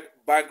went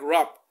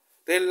bankrupt.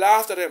 They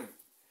laughed at him.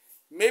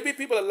 Maybe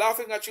people are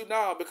laughing at you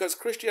now because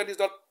Christianity is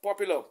not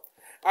popular.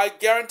 I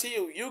guarantee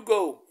you, you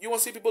go. You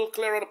want to see people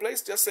clear out a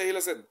place? Just say, hey,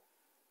 listen,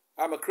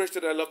 I'm a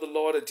Christian. I love the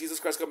Lord and Jesus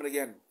Christ coming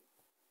again.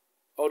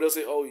 Oh, they'll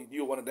say, oh,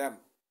 you're one of them.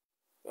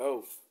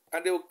 Oh,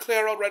 and they will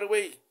clear out right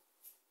away.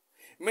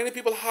 Many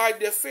people hide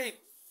their faith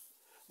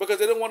because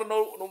they don't want to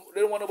know.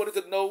 They don't want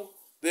nobody to know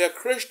they're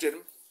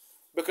Christian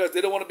because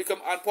they don't want to become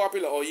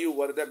unpopular. Oh, you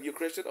one of them? You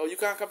Christian? Oh, you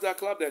can't come to our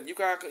club then. You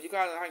can't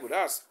hang with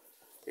us.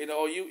 You know,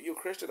 oh, you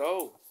Christian?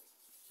 Oh,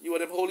 you are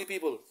them holy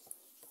people.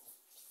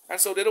 And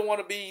so they don't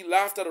want to be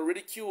laughed at or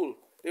ridiculed.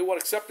 They want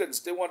acceptance.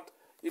 They want,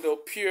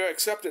 pure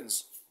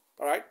acceptance.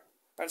 All right?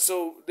 And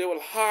so they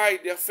will hide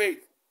their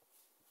faith.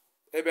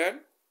 Amen?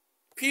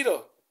 Peter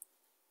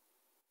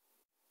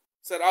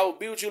said, I will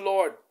be with you,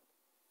 Lord,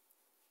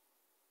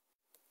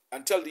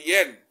 until the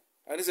end.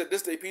 And he said,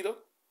 this day, Peter,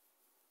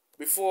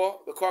 before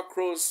the cock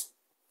crows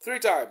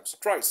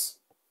thrice,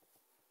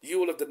 you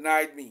will have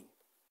denied me.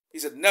 He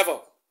said, never,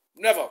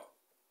 never,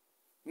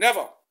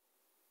 never.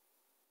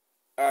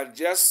 And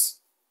just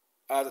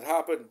as it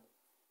happened,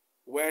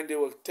 when they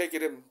were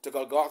taking him to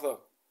Golgotha,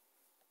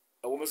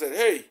 a woman said,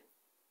 hey,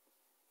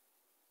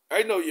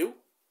 I know you.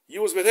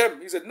 You was with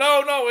him. He said,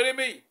 no, it ain't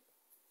me.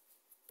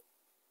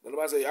 The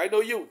man said, I know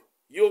you.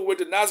 You were with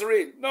the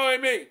Nazarene. No, it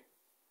ain't me.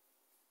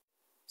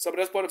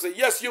 Somebody else point up and say,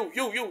 yes, you,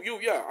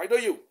 yeah, I know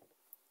you.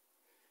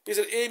 He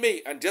said, ain't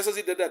me. And just as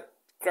he did that,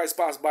 Christ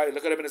passed by and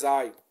looked at him in his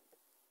eye.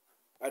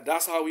 And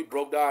that's how he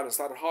broke down and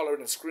started hollering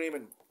and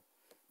screaming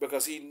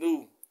because he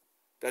knew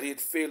that he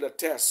had failed a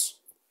test.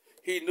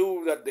 He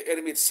knew that the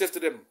enemy had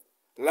sifted him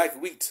like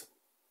wheat.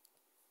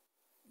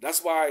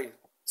 That's why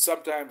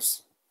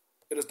sometimes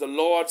it is the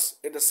Lord's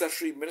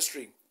intercessory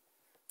ministry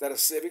that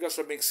is saving us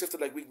from being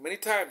sifted like wheat. Many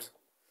times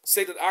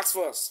Satan asks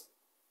for us.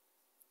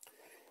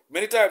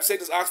 Many times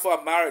Satan asks for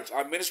our marriage,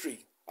 our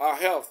ministry, our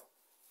health,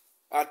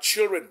 our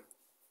children,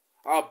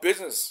 our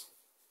business,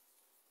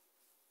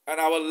 and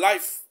our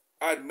life.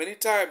 And many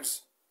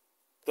times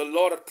the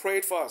Lord had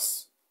prayed for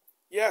us.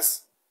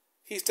 Yes,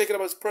 he's taken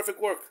up his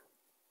perfect work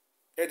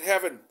in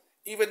heaven.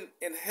 Even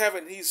in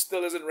heaven, he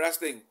still isn't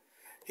resting.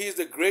 He's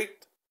the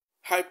great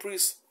high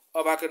priest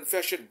of our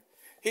confession.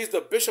 He's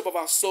the bishop of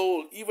our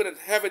soul. Even in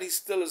heaven, he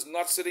still is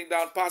not sitting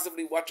down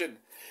passively watching.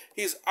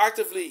 He's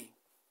actively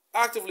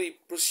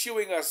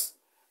pursuing us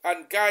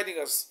and guiding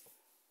us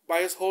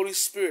by his Holy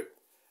Spirit.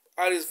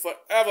 And is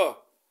forever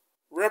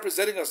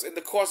representing us in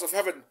the courts of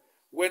heaven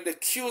when the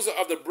accuser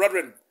of the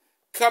brethren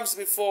comes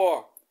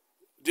before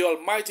the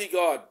Almighty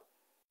God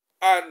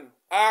and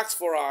asks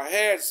for our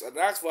heads and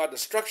asks for our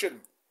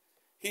destruction.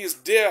 He is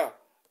there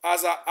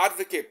as our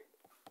advocate,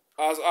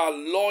 as our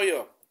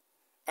lawyer,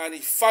 and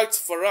he fights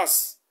for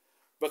us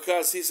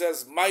because he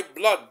says, my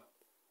blood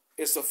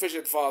is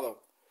sufficient, Father.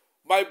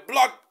 My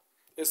blood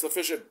is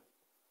sufficient.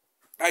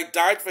 I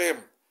died for him.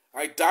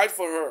 I died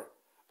for her.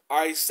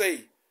 I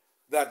say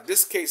that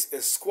this case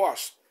is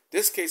squashed.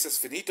 This case is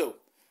finito.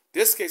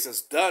 This case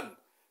is done.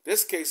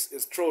 This case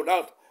is thrown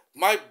out.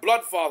 My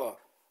blood, Father.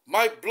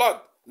 My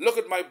blood. Look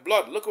at my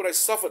blood. Look what I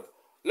suffered.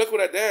 Look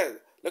what I did.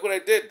 Look what I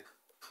did.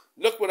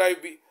 Look what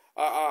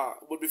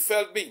what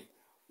befell me.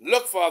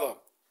 Look, Father.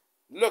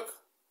 Look.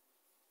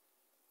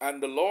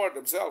 And the Lord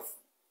himself,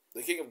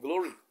 the King of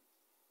glory,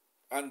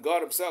 and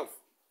God himself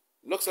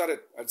looks at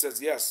it and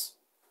says, yes,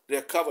 they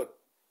are covered.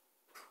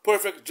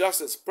 Perfect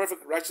justice,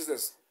 perfect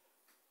righteousness.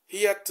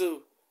 He had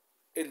to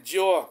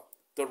endure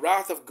the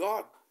wrath of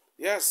God.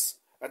 Yes,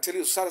 until he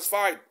was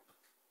satisfied.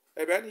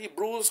 Amen. He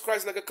bruised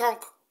Christ like a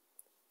conch.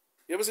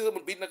 You ever see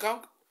someone beating a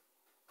conch?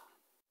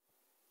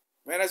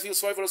 Man, I feel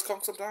sorry for those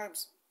conchs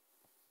sometimes.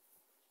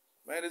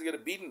 Man, he's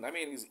getting beaten. I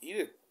mean, he's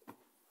eaten.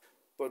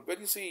 But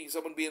when you see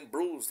someone being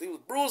bruised, he was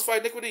bruised for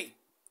iniquity.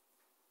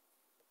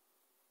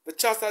 The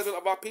chastisement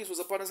of our peace was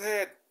upon his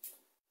head.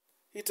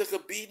 He took a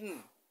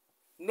beating.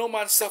 No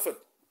man suffered.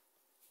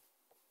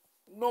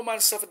 No man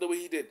suffered the way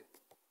he did.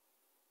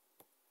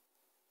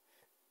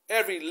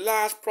 Every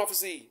last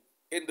prophecy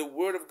in the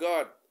Word of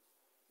God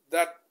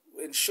that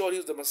ensured he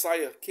was the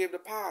Messiah came to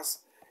pass.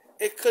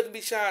 It couldn't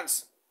be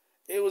chance.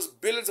 It was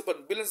billions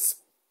upon billions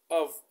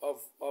of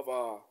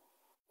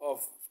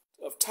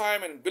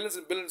time and billions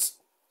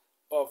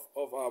of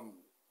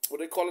what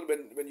they call it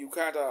when you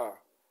can't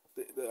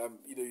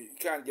you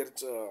can't get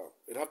it.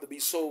 It have to be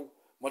so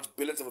much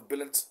billions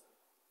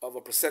of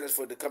a percentage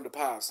for it to come to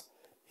pass.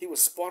 He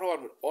was spot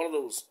on with all of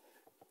those.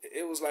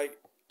 It was like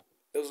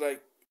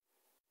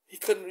he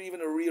couldn't even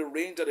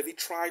rearrange that if he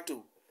tried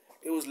to.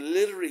 It was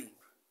literally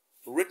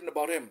written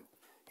about him.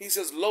 He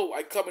says, lo,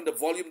 I come in the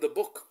volume of the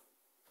book.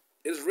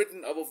 It is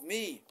written of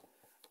me.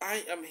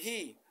 I am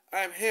he. I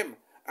am him.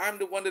 I am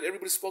the one that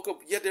everybody spoke of,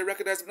 yet they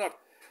recognized him not.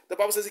 The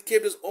Bible says he came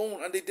to his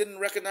own and they didn't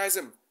recognize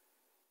him.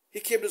 He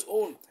came to his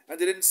own and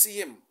they didn't see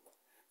him.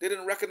 They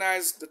didn't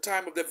recognize the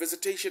time of their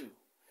visitation.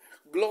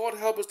 Lord,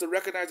 help us to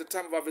recognize the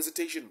time of our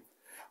visitation.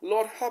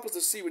 Lord, help us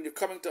to see when you're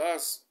coming to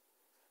us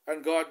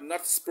and God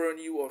not spurn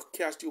you or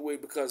cast you away,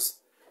 because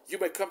you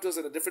may come to us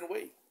in a different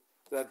way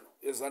that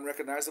is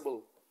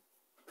unrecognizable.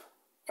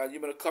 And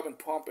you may come in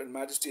pomp and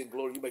majesty and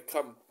glory. You may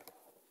come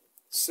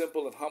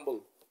simple and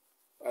humble,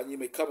 and you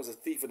may come as a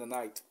thief in the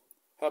night.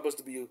 Help us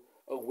to be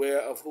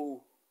aware of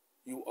who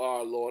you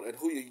are, Lord, and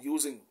who you're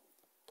using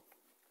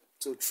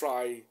to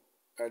try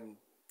and,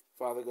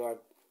 Father God,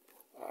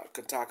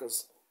 contact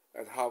us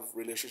and have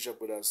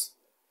relationship with us.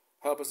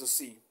 Help us to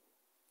see.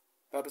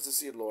 Help us to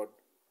see it, Lord.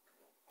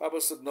 Help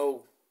us to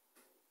know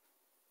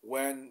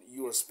when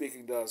you are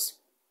speaking to us,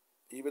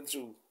 even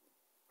through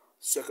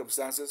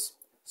circumstances,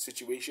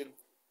 situation,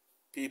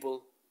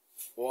 people,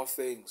 or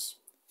things.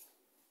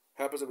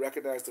 Help us to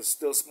recognize the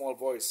still small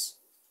voice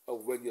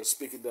of when you're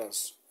speaking to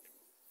us.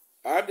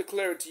 I'm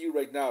declaring to you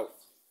right now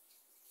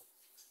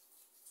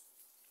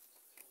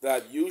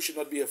that you should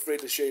not be afraid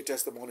to share your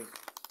testimony,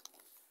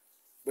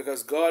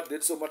 because God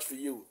did so much for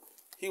you.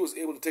 He was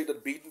able to take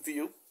that beating for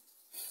you.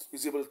 He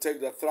was able to take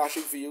that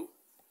thrashing for you.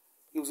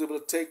 He was able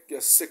to take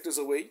your sickness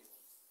away.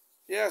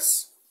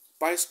 Yes,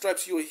 by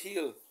stripes you are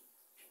healed.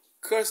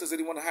 Curses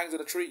anyone who hangs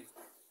on a tree.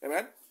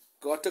 Amen.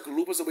 God took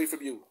lupus away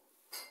from you.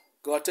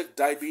 God took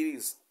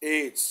diabetes,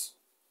 AIDS,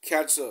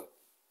 cancer,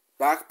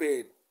 back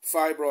pain,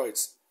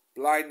 fibroids,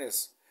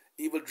 blindness,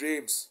 evil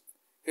dreams.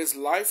 His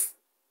life,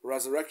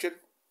 resurrection,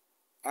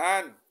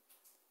 and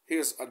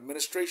his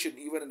administration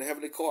even in the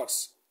heavenly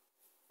courts.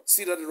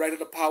 See that right in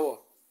the power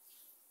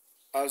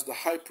as the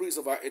high priest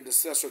of our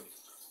intercession,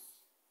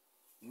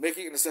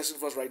 making intercession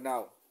for us right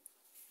now.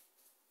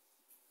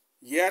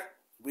 Yet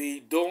we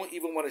don't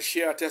even want to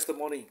share our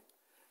testimony.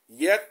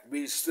 Yet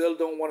we still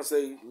don't want to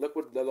say, look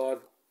what the Lord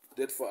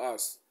did for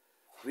us.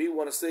 We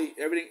want to say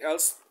everything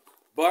else,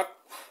 but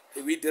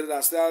if we did it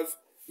ourselves,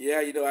 yeah,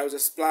 I was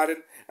just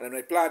planning, and then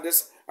I planned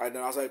this, and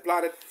then as I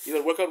planned it,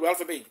 it worked out well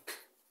for me.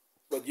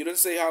 But you didn't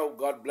say how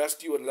God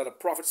blessed you and let a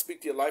prophet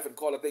speak to your life and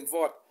call a thing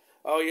forth.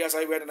 Oh, yes,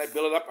 I went and I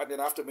built it up, and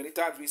then after many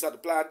times we started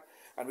the plan,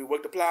 and we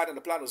worked the plan, and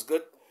the plan was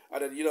good.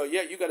 And then,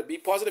 yeah, you got to be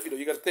positive,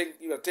 you got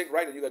to think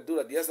right, and you got to do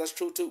that. Yes, that's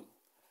true too.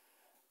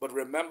 But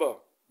remember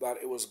that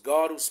it was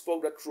God who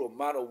spoke that through a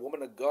man or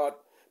woman of God.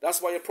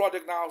 That's why your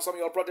project now, some of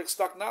your projects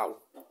stuck now.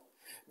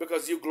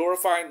 Because you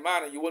glorifying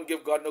man and you wouldn't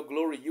give God no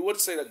glory. You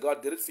wouldn't say that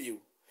God did it for you.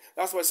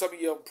 That's why some of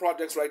your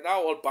projects right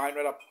now all bind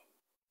right up.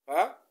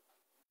 Huh?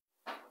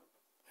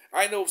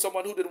 I know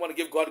someone who didn't want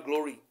to give God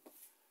glory.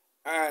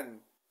 And,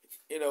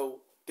 they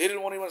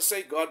didn't want to even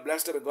say God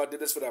blessed them and God did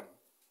this for them.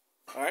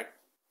 All right?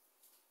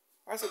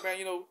 I said, man,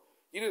 you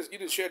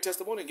didn't share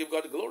testimony and give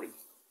God the glory.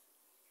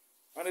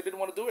 And they didn't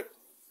want to do it.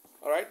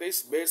 All right? They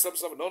made some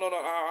stuff. No,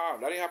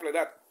 that ain't happen like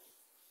that.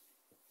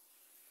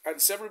 And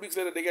several weeks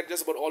later, they get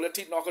just about all their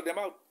teeth knocked them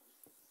out.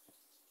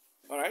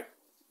 All right?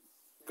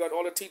 Got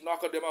all their teeth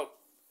knocked them out.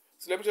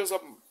 So let me tell you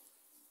something.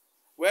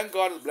 When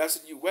God has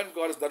blessed you, when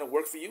God has done a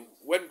work for you,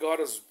 when God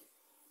has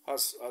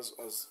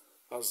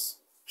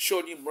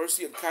shown you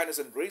mercy and kindness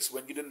and grace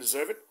when you didn't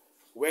deserve it,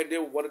 when they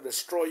want to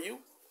destroy you,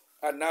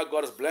 and now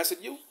God is blessing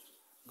you,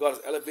 God is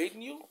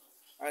elevating you,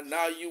 and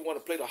now you want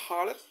to play the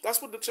harlot.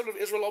 That's what the children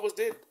of Israel always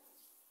did.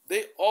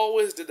 They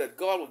always did that.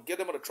 God would get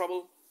them out of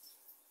trouble,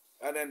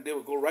 and then they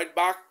would go right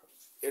back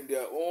in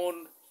their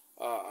own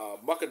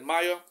muck and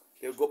mire.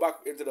 They would go back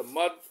into the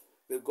mud.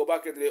 They would go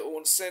back into their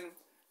own sin.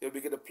 They would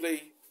begin to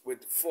play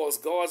with false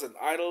gods and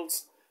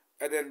idols,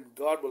 and then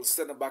God will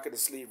send them back into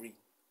slavery.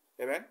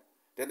 Amen?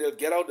 Then they'll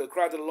get out, they'll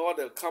cry to the Lord,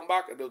 they'll come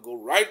back, and they'll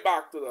go right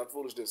back to that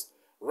foolishness,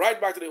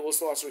 right back to the old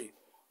sorcery,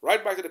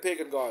 right back to the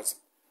pagan gods,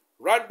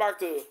 right back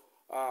to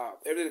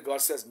everything that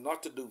God says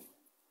not to do.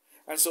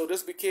 And so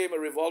this became a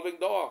revolving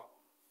door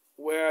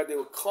where they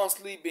were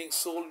constantly being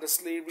sold into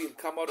slavery and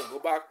come out and go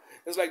back.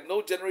 It's like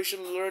no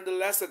generation learned the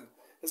lesson.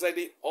 It's like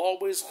they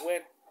always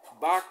went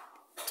back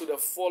to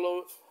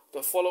follow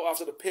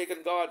after the pagan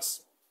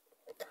gods.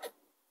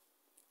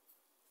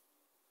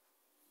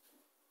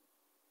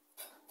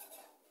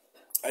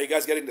 Are you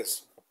guys getting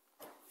this?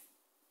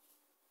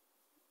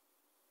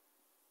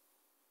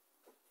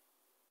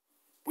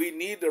 We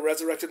need the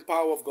resurrection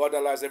power of God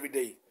that lies every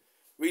day.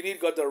 We need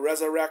God to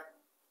resurrect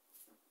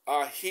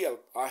our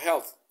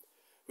health.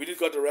 We need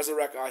God to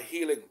resurrect our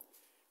healing.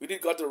 We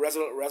need God to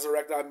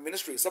resurrect our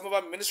ministry. Some of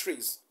our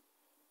ministries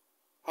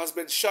has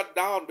been shut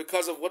down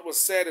because of what was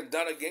said and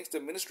done against the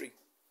ministry.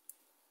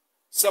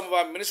 Some of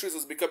our ministries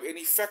has become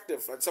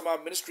ineffective, and some of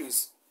our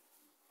ministries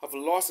have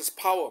lost its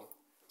power.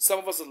 Some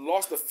of us have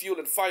lost the fuel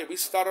and fire. We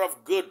started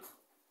off good.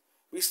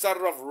 We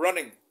started off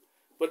running.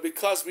 But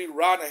because we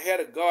ran ahead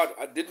of God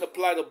and didn't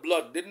apply the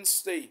blood, didn't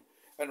stay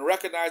and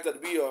recognize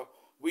that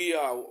we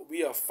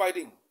are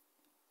fighting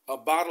a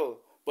battle,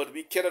 but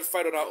we cannot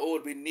fight on our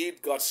own. We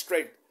need God's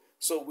strength.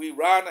 So we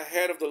ran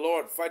ahead of the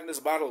Lord, fighting this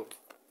battle,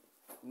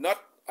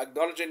 not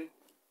acknowledging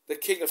the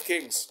King of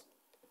Kings,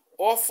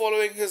 or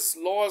following his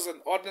laws and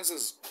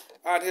ordinances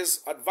and his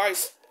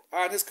advice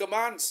and his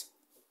commands,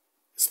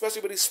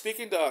 especially when he's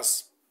speaking to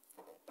us.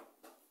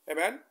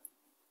 Amen?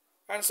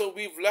 And so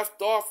we've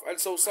left off, and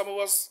so some of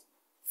us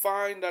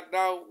find that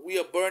now we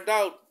are burned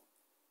out.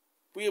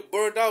 We are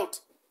burned out.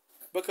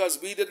 because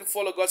we didn't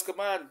follow God's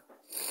command.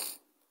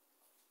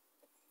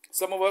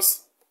 Some of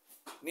us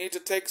need to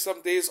take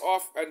some days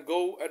off and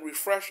go and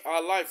refresh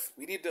our life.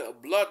 We need a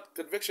blood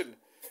conviction.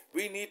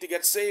 We need to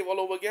get saved all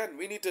over again.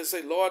 We need to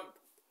say, Lord,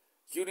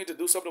 you need to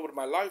do something with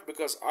my life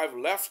because I've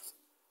left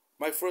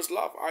my first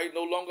love. I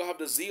no longer have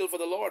the zeal for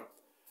the Lord.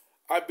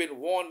 I've been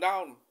worn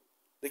down.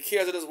 The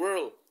cares of this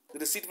world, the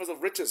deceitfulness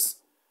of riches.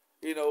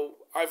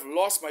 I've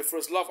lost my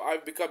first love.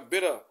 I've become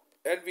bitter,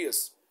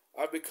 envious.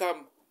 I've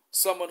become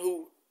someone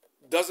who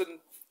doesn't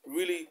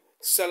really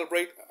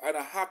celebrate and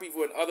are happy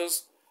when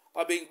others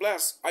are being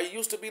blessed. I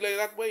used to be like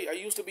that way. I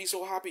used to be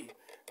so happy.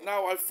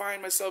 Now I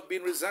find myself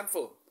being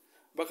resentful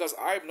because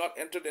I've not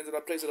entered into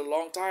that place in a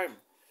long time.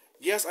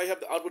 Yes, I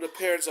have the outward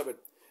appearance of it.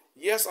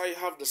 Yes, I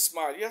have the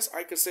smile. Yes,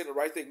 I can say the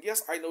right thing.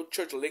 Yes, I know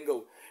church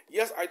lingo.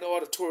 Yes, I know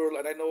how to twirl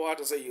and I know how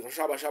to say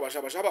shabba, shabba,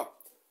 shabba, shabba.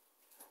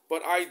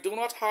 But I do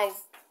not have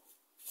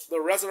the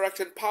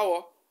resurrection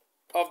power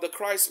of the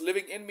Christ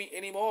living in me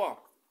anymore.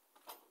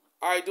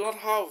 I do not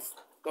have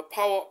the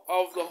power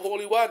of the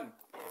Holy One.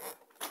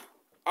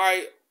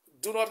 I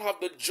do not have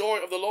the joy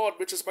of the Lord,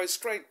 which is my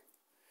strength.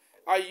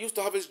 I used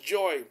to have His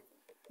joy.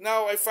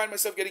 Now I find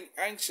myself getting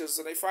anxious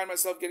and I find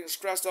myself getting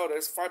stressed out. I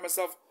find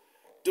myself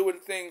doing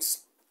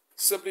things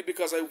simply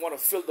because I want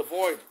to fill the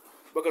void.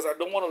 Because I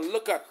don't want to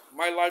look at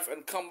my life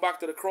and come back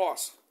to the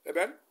cross.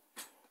 Amen?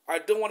 I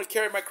don't want to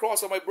carry my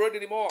cross on my burden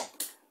anymore.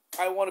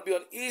 I want to be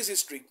on easy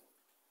street.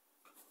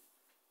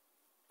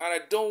 And I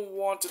don't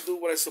want to do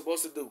what I'm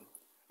supposed to do.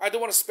 I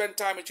don't want to spend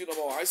time with you no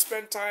more. I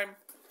spend time,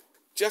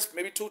 just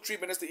maybe 2-3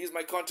 minutes to ease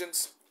my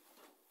conscience.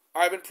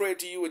 I haven't prayed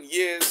to you in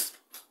years.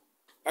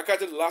 I can't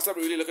tell the last time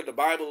I really looked at the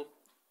Bible.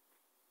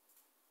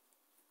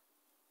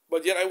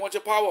 But yet I want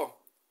your power.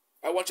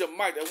 I want your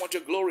might. I want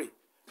your glory.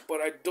 But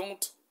I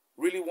don't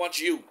really want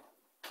you.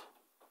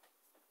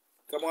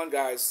 Come on,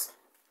 guys.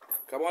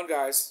 Come on,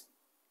 guys.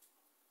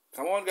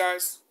 Come on,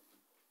 guys.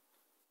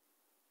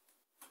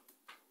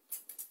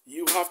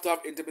 You have to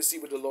have intimacy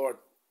with the Lord.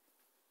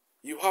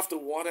 You have to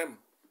want Him.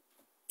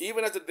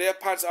 Even as the deer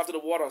pants after the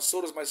water,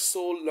 so does my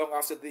soul long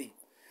after thee.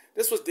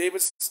 This was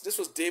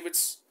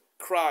David's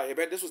cry.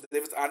 Amen. This was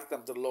David's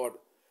anthem to the Lord.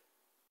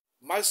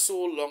 My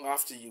soul long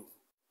after you.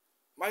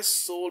 My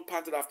soul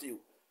panted after you.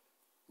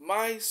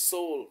 My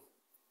soul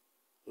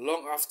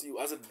long after you,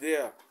 as a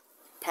deer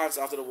pants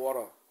after the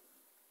water.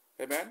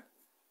 Amen.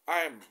 I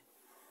am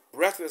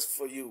breathless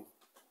for you.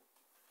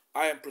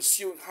 I am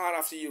pursuing hard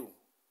after you.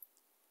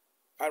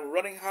 I'm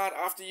running hard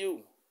after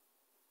you.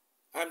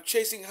 I'm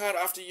chasing hard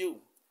after you.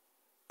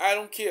 I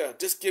don't care.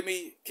 Just give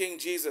me King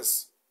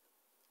Jesus.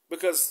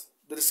 Because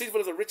the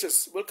deceitfulness of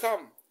riches will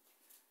come.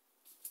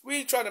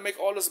 We try to make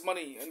all this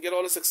money and get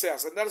all this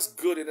success, and that is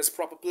good in its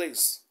proper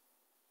place.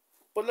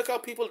 But look how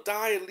people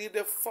die and leave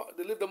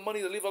the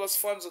money, they leave all those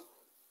funds.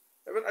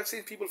 I've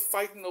seen people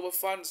fighting over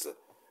funds.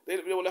 They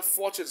will left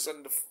fortunes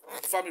and the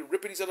family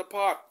ripping each other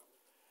apart.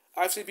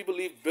 I've seen people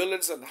leave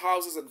buildings and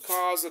houses and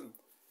cars and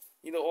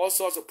all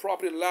sorts of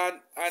property and land.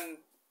 And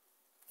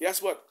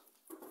guess what?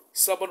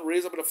 Someone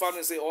raised up in the family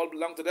and say all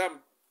belong to them.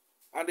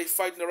 And they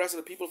fighting the rest of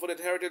the people for the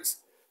inheritance.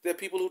 There are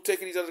people who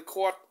taking each other to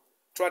court,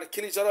 trying to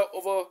kill each other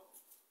over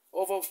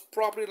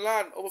property and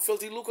land, over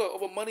filthy lucre,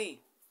 over money.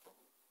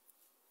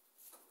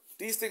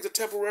 These things are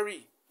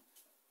temporary.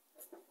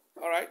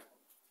 All right?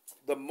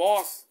 The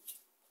moth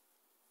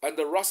and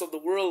the rust of the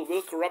world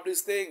will corrupt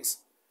these things.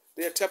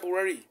 They are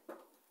temporary.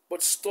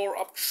 But store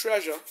up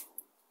treasure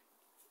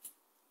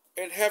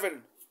in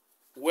heaven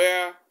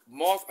where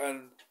moth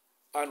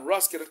and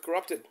rust get it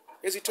corrupted.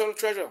 It's eternal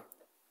treasure.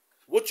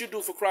 What you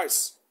do for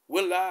Christ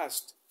will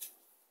last.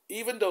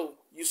 Even though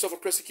you suffer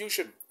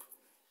persecution,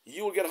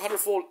 you will get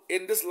 100-fold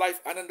in this life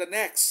and in the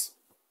next.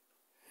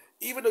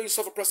 Even though you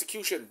suffer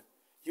persecution,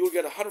 you will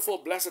get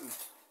 100-fold blessing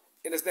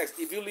in this next.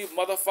 If you leave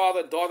mother,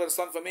 father, daughter, and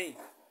son for me,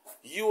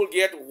 you will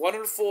get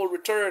 100-fold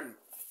return.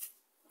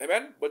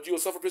 Amen? But you will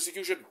suffer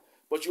persecution,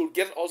 but you will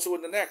get it also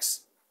in the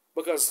next.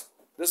 Because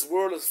this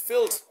world is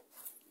filled,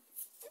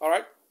 all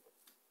right?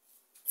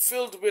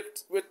 Filled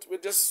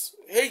with just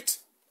hate,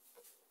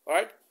 all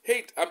right?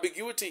 Hate,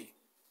 ambiguity,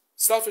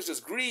 selfishness,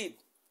 greed,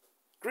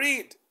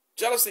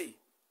 jealousy,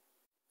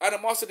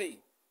 animosity,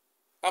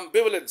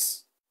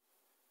 ambivalence.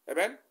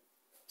 Amen?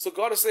 So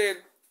God is saying,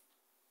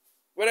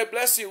 when I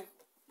bless you,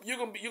 you're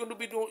gonna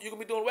be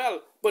doing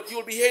well, but you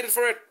will be hated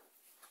for it.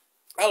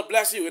 I'll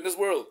bless you in this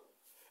world,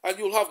 and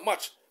you'll have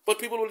much, but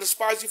people will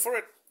despise you for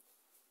it.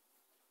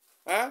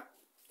 Huh?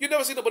 You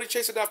never see nobody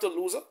chasing after a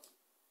loser.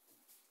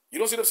 You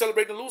don't see them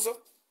celebrating a loser.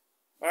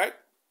 All right?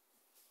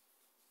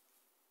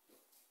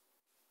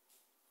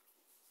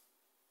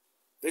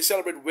 They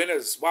celebrate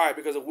winners. Why?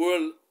 Because the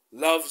world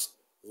loves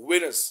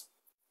winners.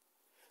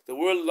 The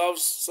world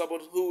loves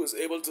someone who is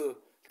able to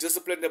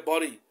discipline their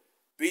body,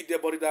 beat their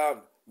body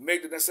down,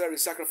 make the necessary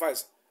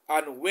sacrifice,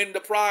 and win the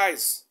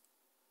prize.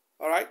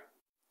 All right?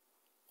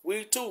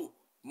 We too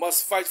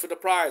must fight for the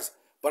prize.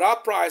 But our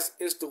prize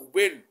is to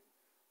win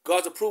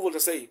God's approval, to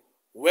say,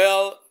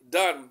 well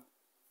done,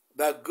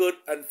 thou good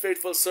and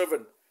faithful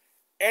servant.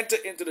 Enter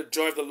into the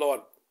joy of the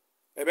Lord.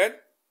 Amen?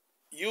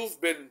 You've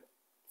been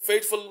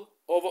faithful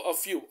over a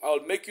few,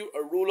 I'll make you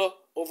a ruler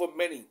over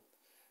many.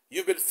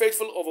 You've been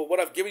faithful over what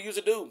I've given you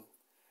to do.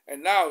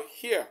 And now,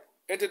 here,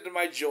 enter into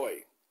my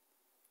joy.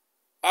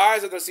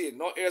 Eyes have not seen,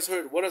 nor ears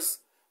heard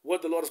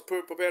what the Lord has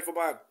prepared for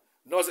man,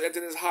 nor has it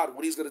entered in his heart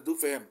what he's going to do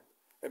for him.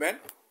 Amen?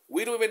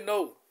 We don't even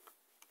know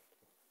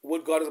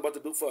what God is about to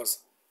do for us.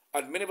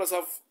 And many of us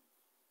have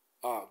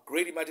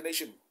great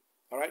imagination.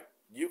 All right?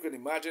 You can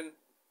imagine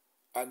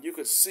and you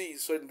can see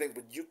certain things,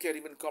 but you can't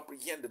even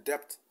comprehend the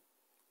depth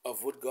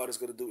of what God is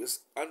going to do. It's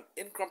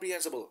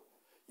incomprehensible.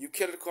 You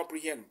cannot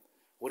comprehend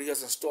what he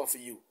has in store for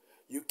you.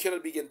 You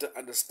cannot begin to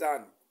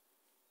understand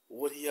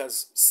what he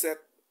has set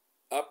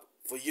up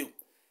for you.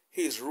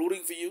 He is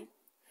rooting for you.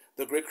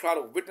 The great crowd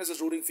of witnesses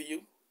rooting for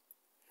you.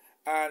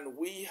 And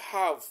we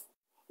have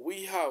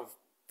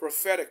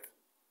prophetic,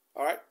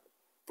 all right,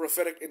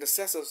 prophetic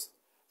intercessors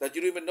that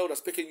you don't even know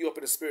that's picking you up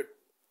in the spirit.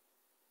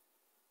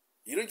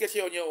 You didn't get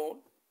here on your own.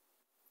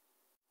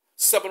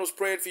 Someone was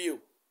praying for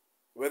you,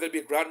 whether it be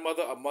a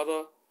grandmother, a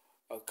mother,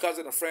 a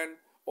cousin, a friend,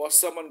 or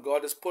someone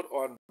God has put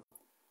on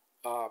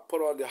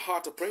their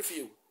heart to pray for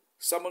you.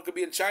 Someone could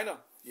be in China.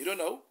 You don't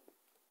know.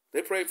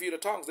 They're praying for you in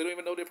the tongues. They don't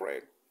even know they're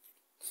praying.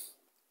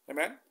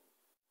 Amen?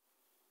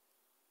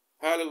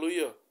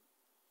 Hallelujah.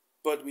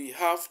 But we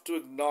have to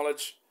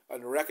acknowledge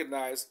and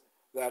recognize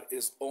that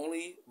it's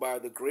only by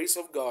the grace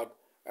of God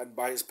and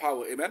by his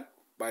power. Amen?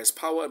 By his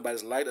power and by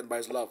his light and by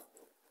his love.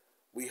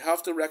 We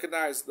have to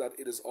recognize that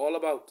it is all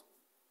about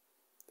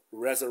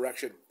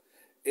resurrection.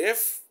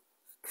 If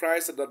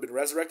Christ had not been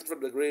resurrected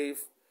from the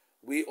grave,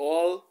 we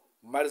all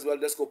might as well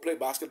just go play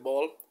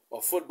basketball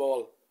or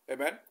football.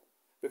 Amen?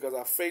 Because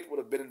our faith would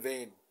have been in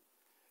vain.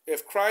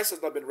 If Christ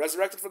has not been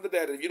resurrected from the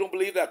dead, and if you don't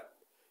believe that,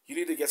 you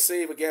need to get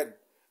saved again.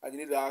 And you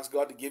need to ask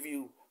God to give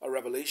you a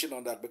revelation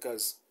on that,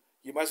 because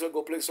you might as well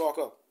go play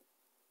soccer.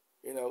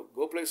 You know,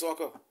 go play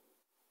soccer.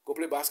 Go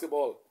play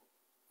basketball.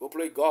 Go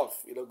play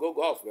golf. You know, go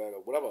golf, man,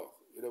 or whatever.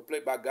 You know, play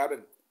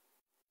backgammon.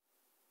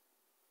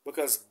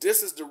 Because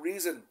this is the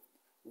reason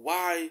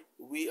why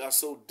we are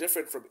so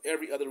different from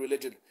every other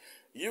religion.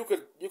 You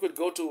could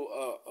go to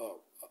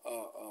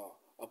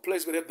a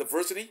place where they have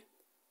diversity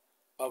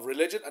of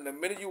religion, and the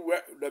minute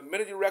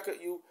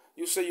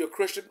you say you're a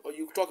Christian or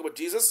you talk about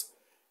Jesus,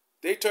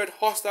 they turn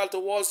hostile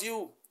towards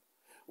you.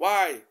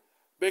 Why?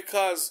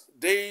 Because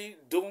they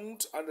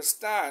don't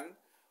understand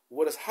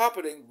what is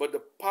happening, but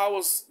the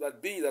powers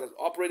that be that is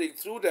operating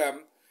through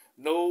them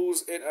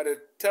knows it, and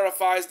it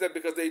terrifies them,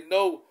 because they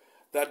know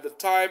that the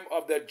time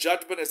of their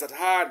judgment is at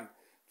hand.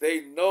 They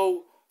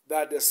know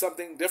that there's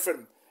something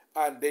different,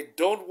 and they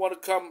don't want to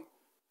come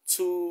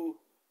to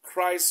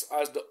Christ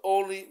as the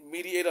only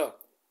mediator.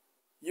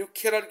 You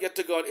cannot get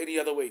to God any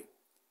other way.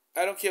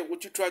 I don't care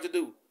what you try to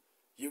do.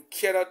 You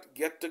cannot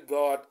get to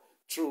God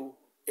through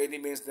any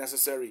means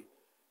necessary.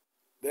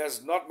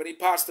 There's not many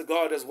paths to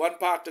God. There's one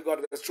path to God,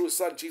 and that's through his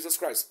Son, Jesus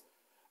Christ.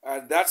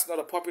 And that's not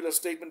a popular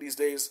statement these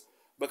days,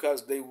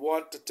 because they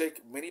want to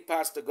take many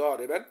paths to God.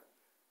 Amen?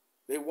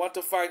 They want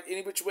to find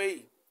any which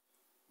way.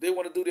 They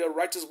want to do their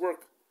righteous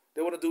work.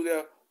 They want to do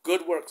their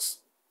good works.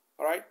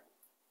 All right?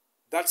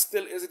 That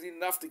still isn't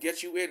enough to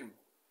get you in.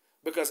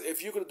 Because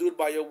if you could do it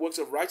by your works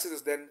of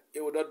righteousness, then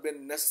it would not have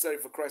been necessary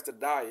for Christ to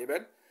die.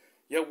 Amen?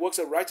 Your works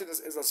of righteousness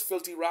is as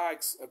filthy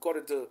rags,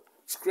 according to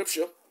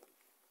Scripture.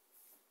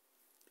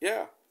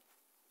 Yeah.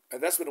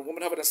 And that's when a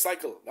woman having a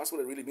cycle. That's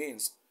what it really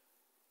means.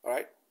 All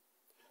right?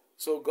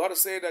 So God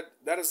is saying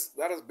that is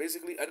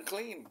basically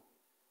unclean.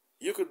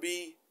 You could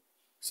be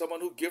someone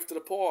who gives to the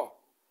poor.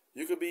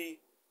 You could be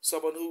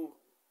someone who,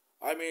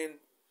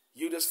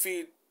 you just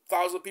feed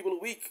 1,000 people a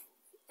week,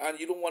 and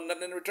you don't want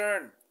nothing in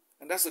return.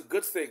 And that's a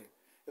good thing.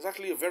 It's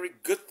actually a very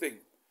good thing.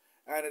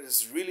 And it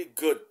is really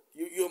good.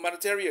 You're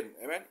humanitarian.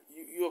 Amen?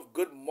 You have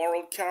good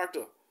moral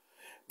character.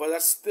 But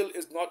that still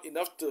is not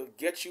enough to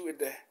get you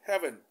into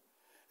heaven.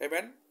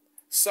 Amen?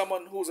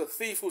 Someone who's a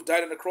thief who's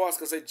died on the cross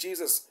can say,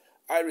 Jesus,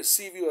 I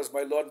receive you as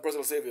my Lord and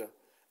personal Savior.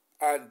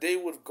 And they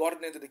would have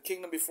gotten into the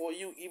kingdom before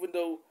you, even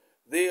though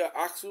they are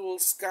actual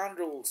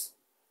scoundrels.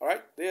 All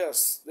right? They are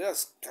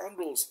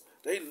scoundrels.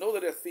 They know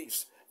that they're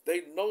thieves.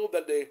 They know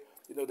that they're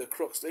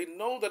crooks. They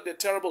know that they're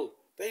terrible.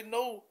 They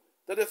know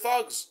that they're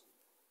thugs.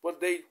 But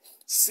they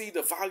see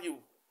the value.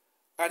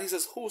 And he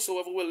says,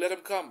 whosoever will, let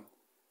him come.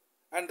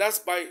 And that's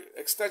by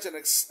extension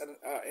an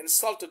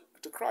insult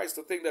to Christ,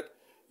 to think that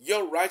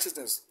your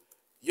righteousness,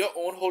 your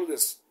own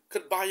holiness,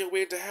 could buy your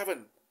way into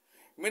heaven.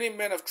 Many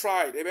men have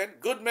tried. Amen?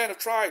 Good men have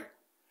tried.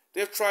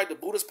 They've tried the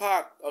Buddhist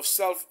path of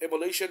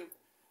self-immolation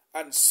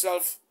and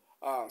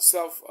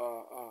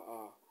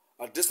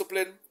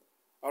discipline.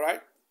 All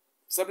right?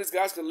 Some of these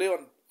guys could lay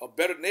on hot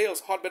bed of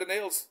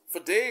nails for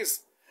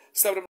days.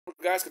 Some of them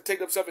guys could take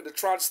themselves into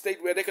trance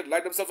state where they could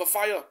light themselves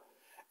afire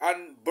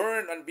and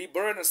burn and be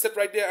burned and sit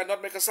right there and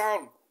not make a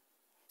sound.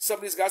 Some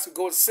of these guys could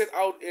go and sit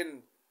out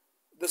in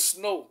the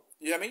snow.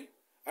 You hear me?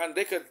 And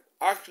they could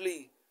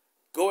actually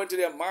go into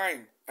their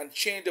mind and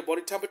change their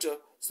body temperature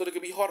so they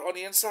could be hot on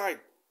the inside.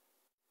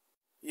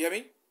 You hear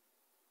me?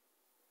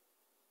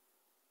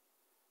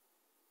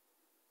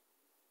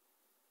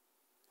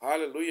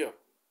 Hallelujah.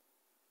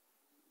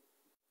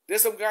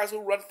 There's some guys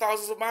who run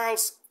thousands of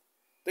miles.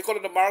 They call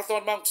it the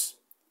marathon monks.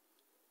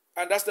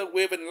 And that's the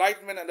way of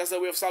enlightenment, and that's the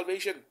way of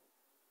salvation.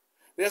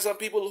 There are some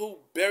people who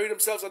bury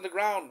themselves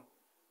underground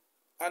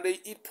and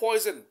they eat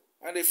poison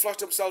and they flush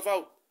themselves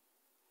out.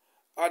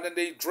 And then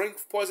they drink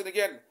poison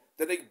again.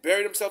 Then they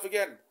bury themselves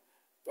again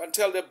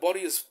until their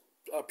body is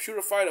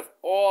purified of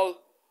all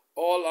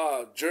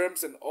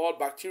germs and all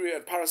bacteria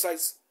and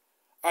parasites.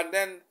 And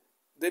then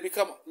they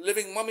become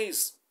living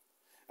mummies.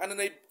 And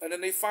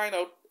then they find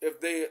out if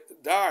they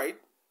died,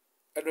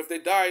 and if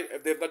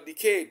if they've not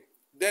decayed,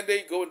 then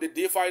they go and they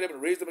deify them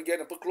and raise them again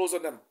and put clothes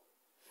on them,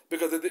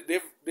 because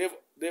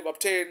they've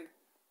obtained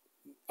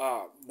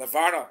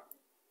nirvana,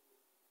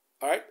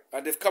 all right,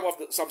 and they've come off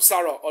the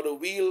samsara, or the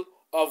wheel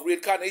of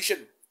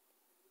reincarnation.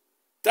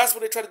 That's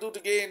what they try to do to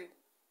gain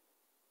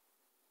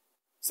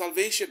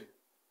salvation.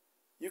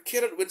 You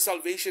cannot win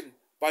salvation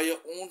by your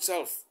own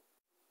self.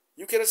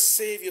 You cannot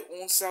save your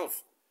own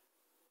self.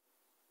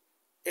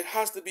 It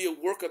has to be a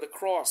work of the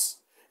cross.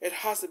 It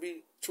has to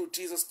be through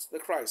Jesus the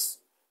Christ,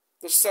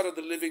 the Son of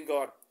the living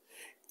God.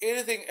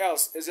 Anything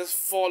else is just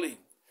folly.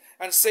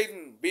 And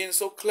Satan, being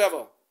so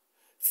clever,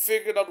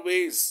 figured out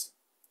ways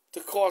to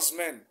cause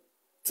men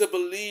to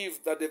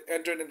believe that they've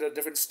entered into a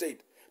different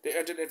state. They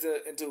entered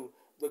into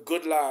the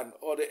good land,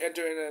 or they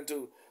entered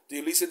into the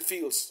Elysian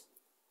fields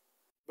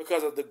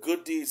because of the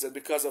good deeds and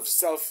because of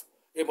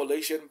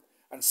self-immolation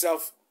and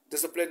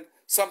self-discipline.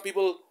 Some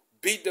people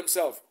beat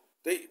themselves.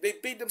 They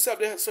beat themselves.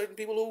 There are certain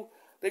people who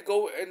they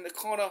go in the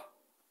corner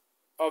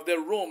of their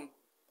room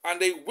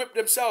and they whip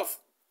themselves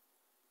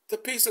to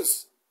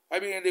pieces. I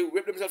mean, they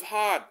whip themselves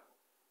hard.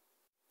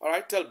 All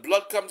right, till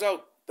blood comes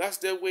out. That's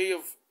their way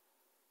of,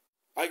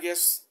 I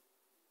guess,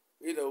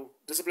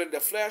 disciplining their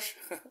flesh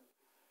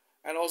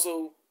and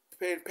also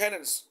paying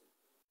penance.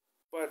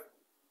 But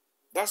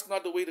that's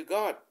not the way to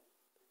God.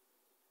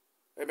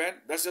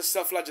 Amen? That's just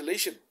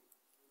self-flagellation.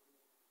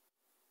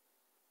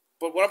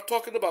 But what I'm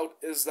talking about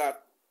is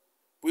that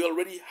we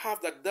already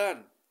have that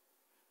done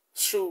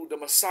through the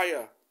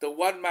Messiah, the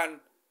one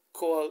man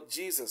called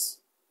Jesus.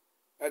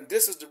 And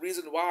this is the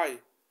reason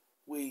why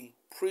we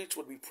preach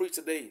what we preach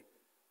today,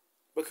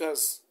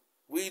 because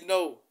we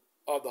know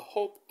of the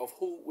hope of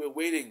who we're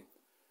waiting.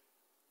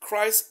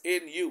 Christ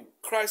in you,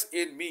 Christ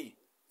in me,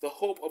 the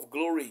hope of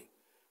glory.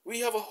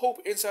 We have a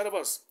hope inside of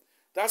us.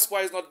 That's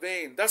why it's not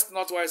vain. That's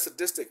not why it's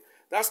sadistic.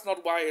 That's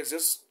not why it's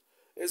just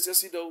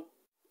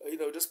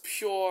just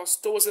pure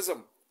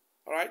stoicism.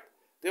 All right?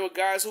 There were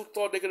guys who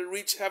thought they could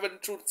reach heaven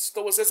through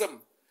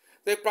stoicism.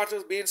 They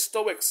practiced being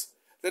stoics.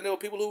 Then there were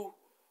people who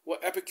were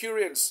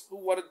Epicureans, who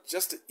wanted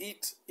just to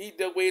eat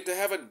their way into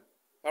heaven.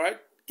 All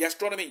right?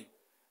 Gastronomy.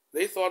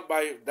 They thought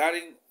by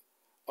dining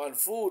on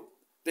food,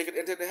 they could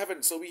enter into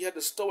heaven. So we had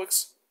the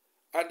Stoics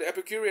and the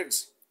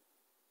Epicureans.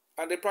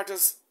 And they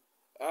practiced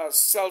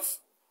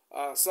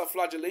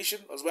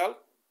self-flagellation as well.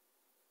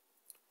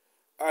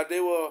 And they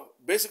were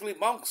basically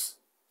monks.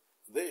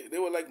 They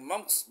were like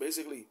monks,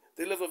 basically.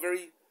 They lived a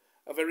very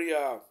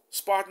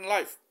Spartan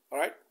life, all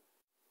right?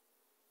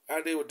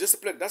 And they were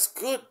disciplined. That's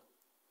good.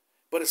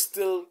 But it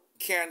still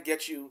can't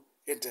get you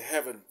into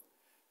heaven.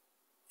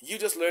 You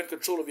just learn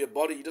control of your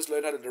body. You just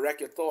learn how to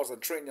direct your thoughts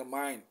and train your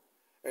mind.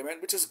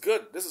 Amen? Which is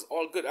good. This is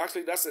all good.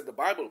 Actually, that's in the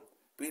Bible.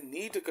 We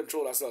need to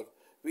control ourselves.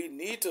 We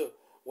need to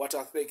watch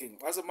our thinking.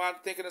 As a man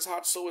thinking his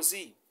heart, so is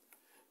he.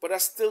 But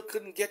that still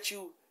couldn't get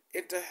you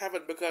into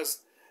heaven,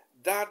 because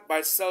that by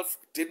itself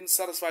didn't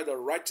satisfy the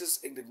righteous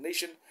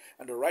indignation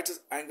and the righteous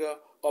anger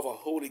of a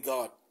holy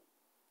God.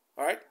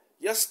 All right?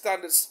 Your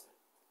standards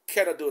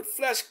cannot do it.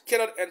 Flesh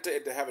cannot enter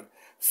into heaven.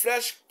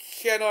 Flesh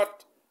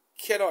cannot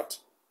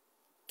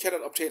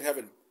obtain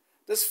heaven.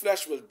 This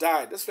flesh will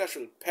die. This flesh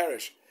will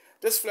perish.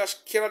 This flesh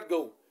cannot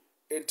go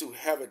into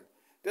heaven.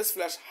 This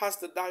flesh has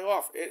to die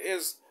off. It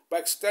is, by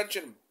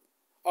extension,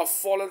 a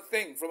fallen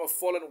thing from a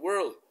fallen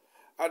world.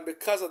 And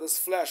because of this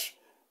flesh,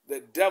 the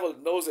devil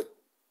knows it.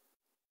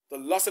 The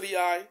lust of the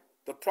eye,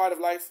 the pride of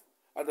life,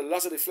 and the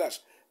lust of the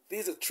flesh.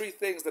 These are three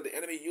things that the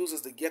enemy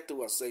uses to get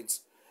to us,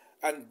 saints.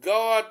 And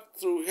God,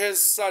 through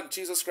his Son,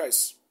 Jesus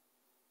Christ,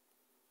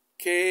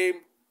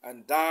 came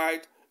and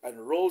died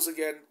and rose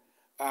again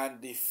and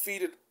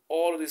defeated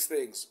all of these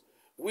things.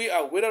 We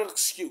are without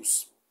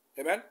excuse.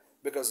 Amen?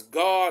 Because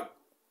God,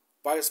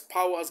 by his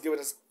power, has given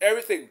us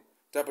everything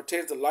that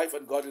pertains to life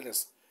and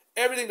godliness.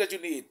 Everything that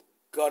you need,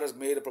 God has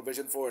made a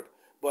provision for it.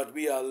 But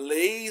we are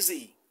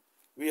lazy.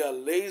 We are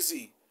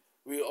lazy.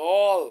 We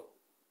all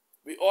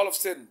have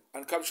sinned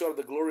and come short of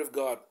the glory of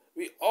God.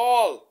 We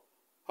all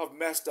have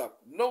messed up.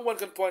 No one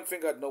can point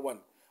finger at no one.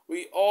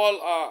 We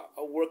all are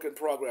a work in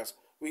progress.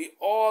 We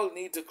all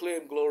need to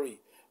claim glory.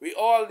 We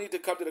all need to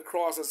come to the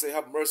cross and say,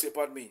 have mercy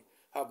upon me.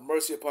 Have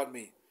mercy upon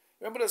me.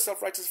 Remember the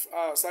self-righteous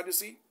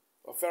Sadducee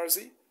or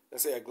Pharisee? They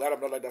say, I'm glad I'm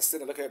not like that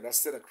sinner. Look at him, that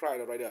sinner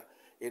crying right there.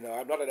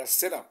 I'm not like that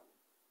sinner.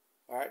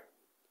 All right?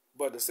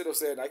 But the sinner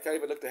saying, I can't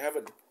even look to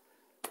heaven.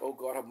 Oh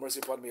God, have mercy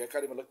upon me. I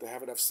can't even look to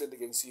heaven. I've sinned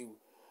against you.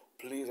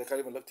 Please, I can't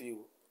even look to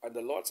you. And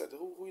the Lord said,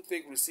 who you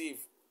think receive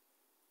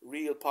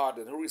real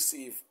pardon? Who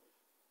receive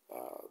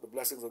the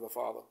blessings of the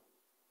Father?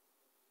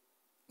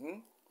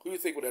 Who do you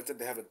think would enter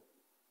into heaven?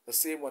 The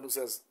same one who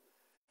says,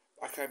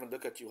 I can't even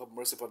look at you. Have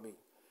mercy upon me.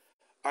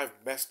 I've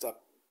messed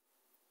up.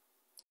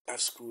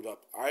 I've screwed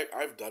up.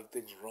 I've done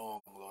things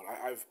wrong, Lord.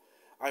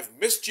 I've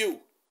missed you.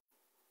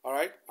 All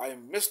right? I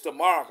missed the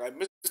mark. I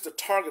missed the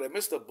target. I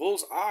missed the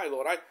bull's eye,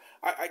 Lord.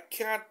 I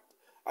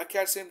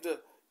can't seem to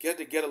get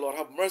it together, Lord.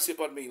 Have mercy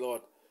upon me,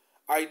 Lord.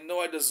 I know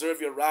I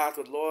deserve your wrath,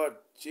 but Lord,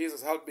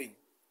 Jesus, help me.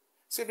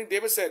 Same thing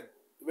David said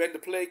when the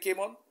plague came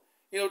on.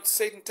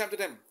 Satan tempted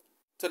him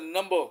to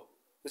number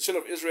the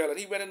children of Israel, and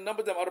he went and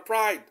numbered them out of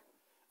pride.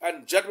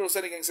 And judgment was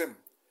sent against him.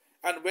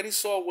 And when he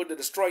saw what the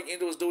destroying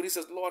angel was doing, he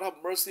says, Lord, have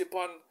mercy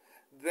upon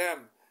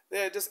them.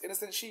 They're just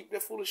innocent sheep. They're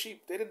foolish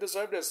sheep. They didn't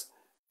deserve this.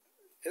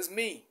 It's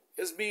me.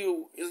 It's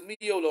me,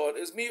 oh Lord.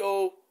 It's me,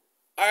 oh,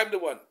 I'm the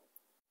one.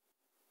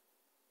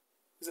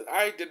 He said,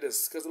 I did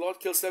this because the Lord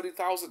killed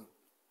 70,000.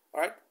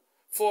 All right?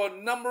 For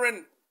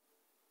numbering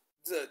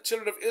the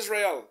children of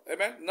Israel.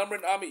 Amen?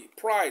 Numbering army.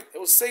 Pride. It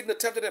was Satan that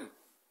tempted him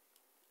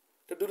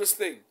to do this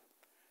thing.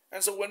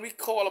 And so when we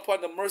call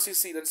upon the mercy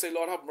seat and say,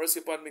 Lord, have mercy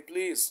upon me,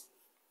 please.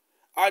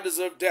 I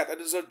deserve death. I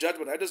deserve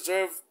judgment. I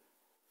deserve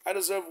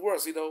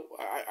worse. It's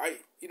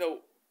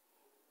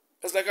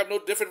like I'm no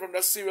different from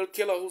that serial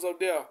killer who's out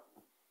there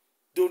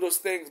doing those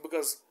things,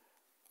 because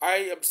I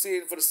am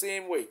seeing for the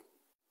same way.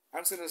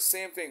 I'm seeing the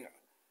same thing.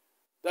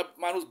 That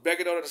man who's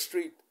begging out on the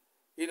street.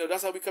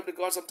 That's how we come to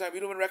God sometimes. We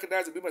don't even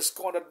recognize it. We must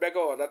scorn that beggar,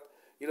 or that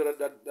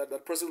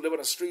person who lives on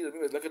the street, and we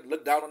must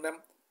look down on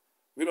them.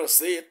 We must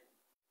say it.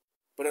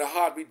 But in our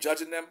heart, we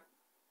judging them.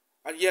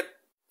 And yet,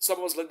 some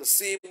of us look the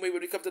same way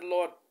when we come to the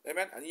Lord.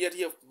 Amen? And yet,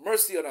 He has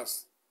mercy on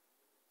us.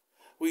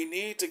 We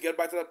need to get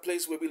back to that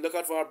place where we look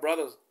out for our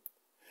brothers.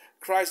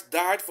 Christ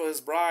died for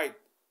His bride.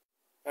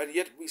 And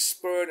yet, we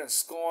spurn and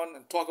scorn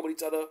and talk about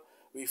each other.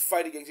 We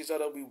fight against each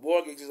other. We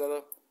war against each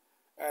other.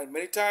 And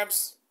many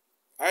times,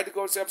 I had to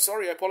go and say, I'm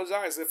sorry, I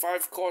apologize. If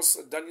I've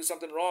done you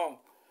something wrong,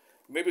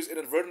 maybe it's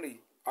inadvertently,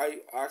 I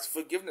ask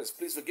forgiveness.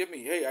 Please forgive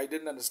me. Hey, I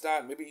didn't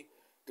understand. Maybe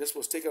this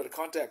was taken out of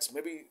context.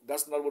 Maybe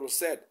that's not what was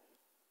said.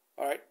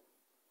 All right?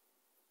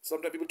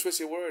 Sometimes people twist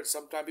your words.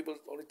 Sometimes people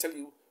only tell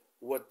you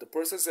what the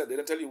person said. They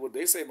don't tell you what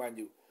they say, mind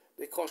you.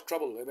 They cause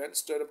trouble, amen?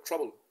 Stir up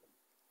trouble.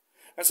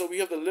 And so we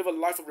have to live a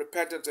life of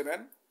repentance,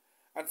 amen?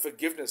 And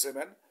forgiveness,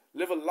 amen?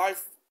 Live a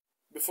life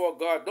before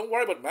God. Don't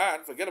worry about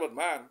man. Forget about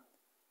man.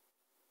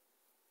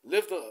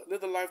 Live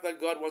the life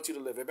that God wants you to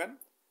live, amen?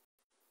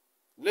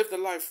 Live the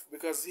life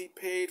because He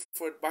paid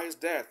for it by His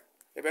death,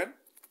 amen?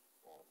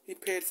 He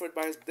paid for it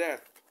by His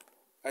death.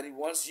 And He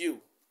wants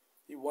you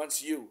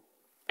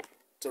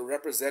to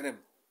represent Him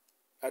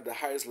at the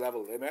highest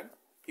level, amen?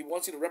 He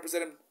wants you to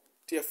represent Him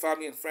to your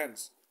family and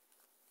friends.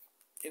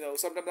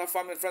 Sometimes our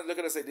family and friends look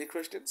at us and say, they're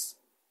Christians.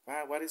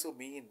 Man, why are they so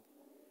mean?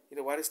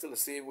 Why are they still the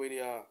same way they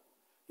are?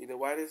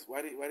 Why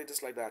they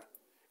just like that?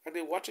 And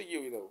they're watching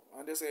you,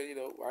 and they say,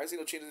 why is he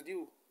no changes in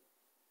you?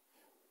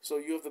 So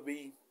you have to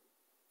be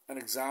an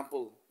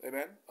example,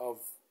 amen, of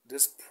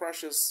this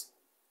precious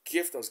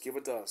gift that's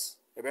given to us,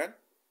 amen?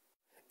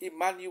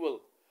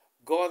 Emmanuel,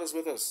 God is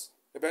with us,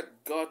 amen?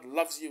 God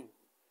loves you.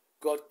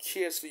 God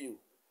cares for you.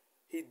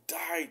 He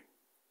died.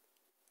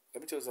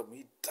 Let me tell you something.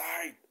 He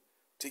died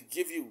to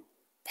give you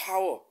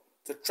power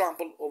to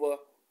trample over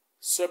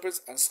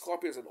serpents and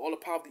scorpions and all the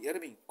power of the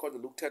enemy, according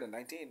to Luke 10 and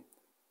 19.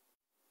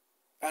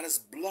 And His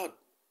blood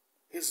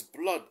is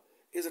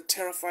a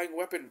terrifying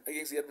weapon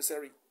against the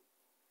adversary.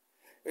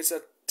 It's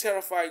a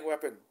terrifying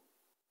weapon.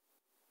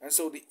 And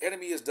so the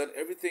enemy has done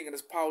everything in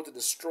his power to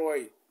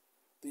destroy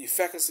the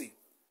efficacy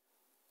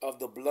of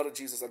the blood of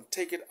Jesus and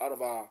take it out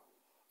of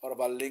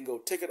our lingo,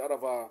 take it out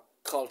of our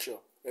culture.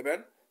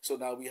 Amen? So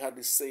now we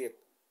hardly say it.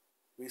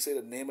 We say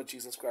the name of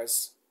Jesus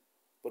Christ,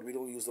 but we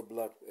don't use the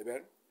blood.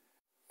 Amen?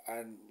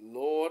 And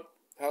Lord,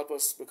 help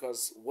us,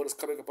 because what is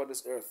coming upon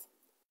this earth,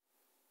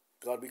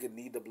 God, we can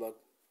need the blood.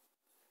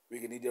 We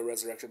can need your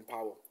resurrection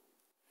power.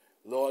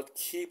 Lord,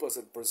 keep us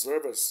and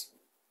preserve us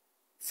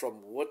from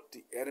what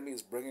the enemy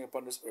is bringing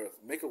upon this earth.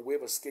 Make a way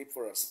of escape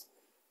for us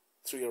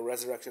through your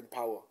resurrection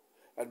power.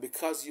 And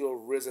because you are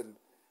risen,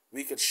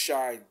 we can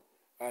shine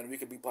and we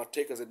can be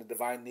partakers in the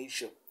divine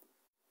nature.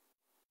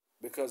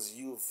 Because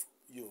you've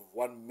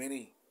won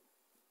many.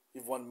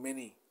 You've won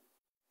many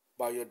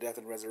by your death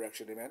and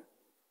resurrection. Amen?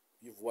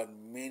 You've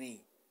won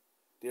many.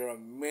 There are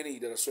many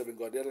that are serving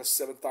God. There are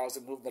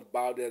 7,000 who have not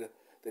bowed their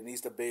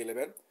knees to Baal.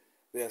 Amen?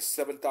 There are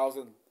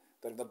 7,000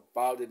 that have not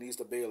bowed their knees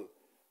to Baal,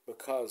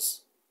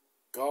 because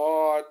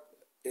God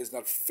is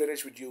not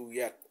finished with you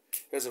yet.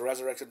 His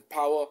resurrection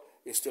power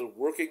is still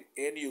working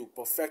in you,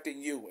 perfecting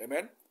you.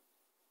 Amen?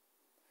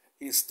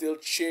 He's still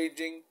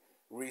changing,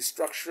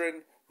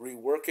 restructuring,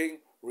 reworking,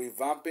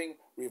 revamping,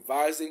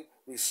 revising,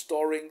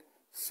 restoring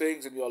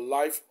things in your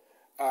life.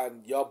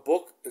 And your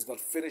book is not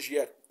finished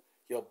yet.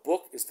 Your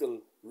book is still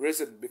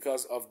risen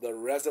because of the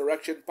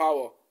resurrection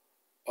power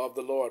of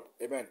the Lord.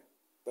 Amen.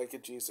 Thank you,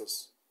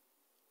 Jesus.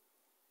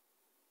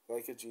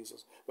 Thank you,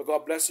 Jesus. But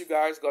God bless you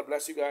guys. God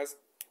bless you guys.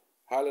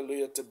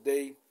 Hallelujah.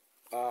 Today,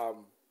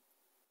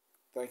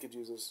 thank you,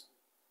 Jesus.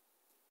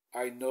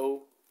 I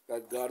know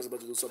that God is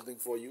about to do something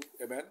for you.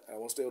 Amen. I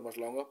won't stay on much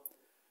longer.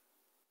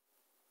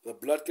 The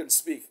blood can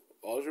speak.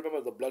 Always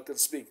remember, the blood can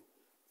speak.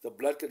 The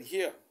blood can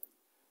hear.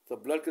 The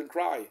blood can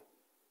cry.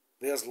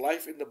 There's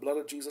life in the blood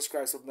of Jesus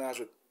Christ of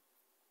Nazareth.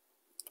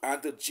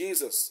 And to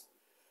Jesus,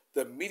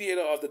 the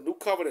mediator of the new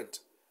covenant,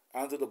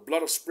 and to the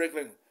blood of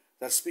sprinkling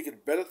that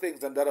speaketh better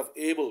things than that of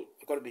Abel,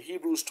 according to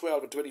Hebrews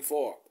 12 and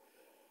 24.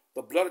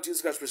 The blood of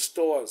Jesus Christ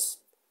restores,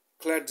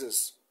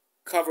 cleanses,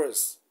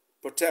 covers,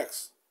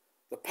 protects.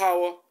 The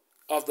power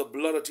of the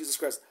blood of Jesus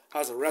Christ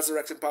has a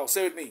resurrection power.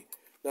 Say with me,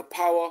 the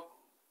power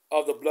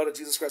of the blood of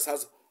Jesus Christ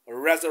has a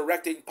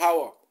resurrecting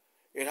power.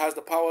 It has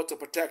the power to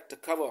protect, to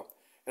cover.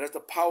 It has the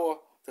power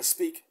to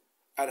speak,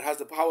 and it has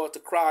the power to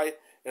cry.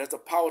 It has the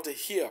power to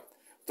hear.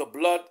 The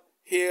blood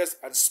hears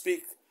and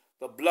speaks.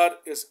 The blood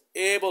is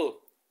able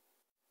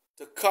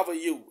to cover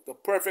you. The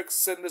perfect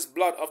sinless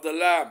blood of the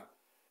Lamb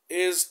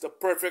is the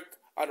perfect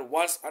and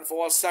once and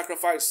for all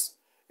sacrifice.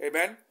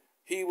 Amen.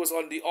 He was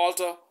on the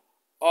altar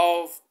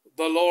of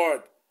the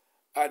Lord,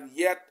 and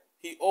yet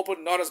he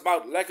opened not his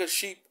mouth like a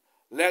sheep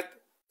led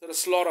to the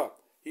slaughter.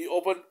 He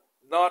opened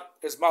not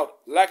his mouth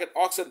like an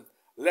oxen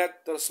led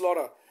to the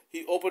slaughter.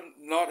 He opened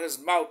not his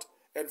mouth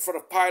in front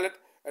of Pilate,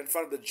 in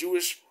front of the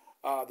Jewish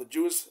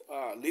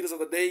leaders of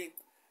the day,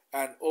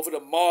 and over the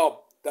mob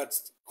that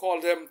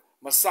called him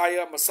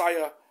Messiah,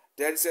 Messiah.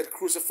 Then said,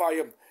 crucify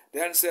him.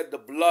 Then said, the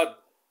blood.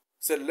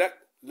 Said,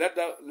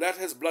 let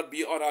his blood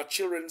be on our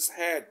children's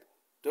head.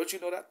 Don't you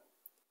know that?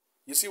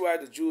 You see why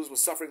the Jews were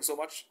suffering so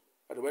much,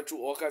 and they went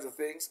through all kinds of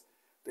things?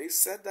 They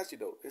said that,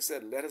 They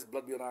said, let his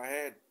blood be on our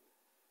head.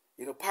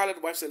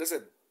 Pilate's wife said,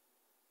 listen,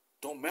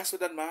 don't mess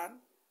with that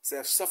man. Say,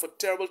 I've suffered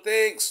terrible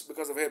things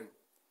because of him.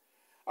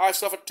 I've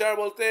suffered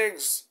terrible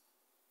things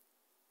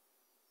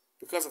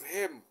because of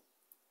him.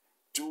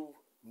 Do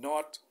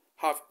not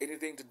have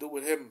anything to do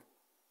with him,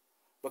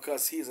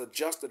 because he is a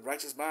just and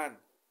righteous man.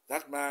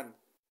 That man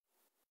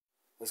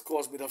has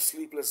caused me to have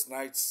sleepless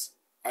nights.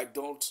 I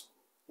don't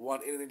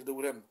want anything to do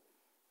with him.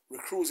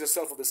 Recuse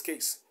yourself of this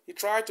case. He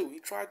tried to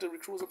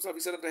recuse himself.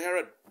 He said unto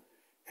Herod.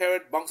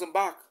 Herod bunks him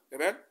back.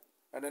 Amen?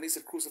 And then he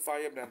said, crucify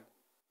him then.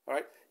 All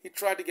right? He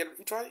tried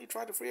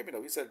to free him,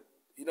 He said,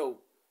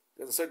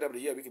 there's a certain time of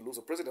the year we can lose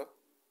a prisoner.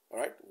 All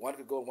right? One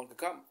could go and one could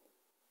come.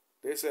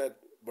 They said,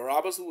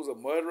 Barabbas, who was a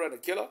murderer and a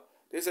killer,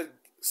 they said,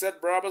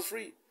 set Barabbas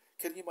free.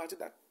 Can you imagine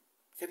that?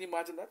 Can you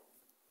imagine that?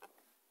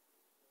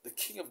 The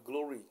King of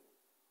Glory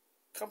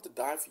come to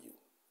die for you.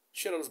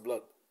 Shed out his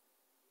blood.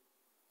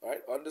 All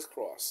right? On this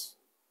cross.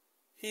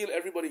 Heal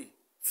everybody.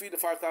 Feed the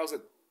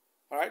 5,000.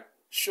 All right?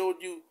 Showed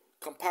you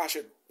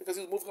compassion because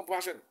he was moved with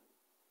compassion.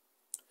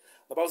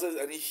 The Bible says,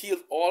 and he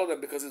healed all of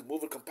them because he was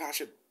moved with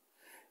compassion.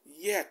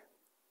 Yet,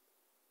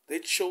 they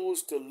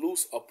chose to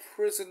loose a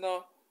prisoner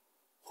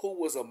who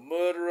was a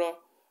murderer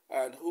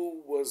and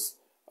who was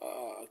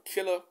a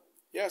killer.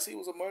 Yes, he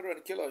was a murderer and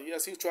a killer.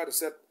 Yes, he was trying to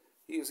set,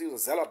 he was a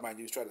zealot, man.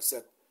 He was trying to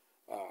set,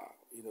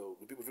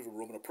 the people free from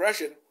Roman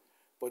oppression,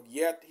 but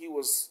yet he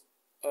was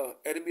an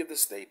enemy of the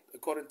state,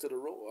 according to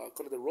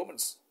the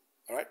Romans.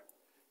 All right?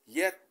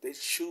 Yet they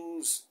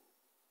choose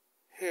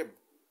him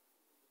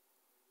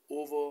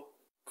over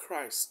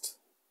Christ.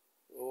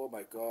 Oh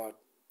my God.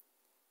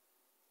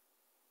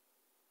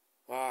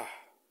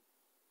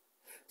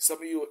 Some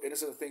of you are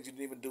innocent of things you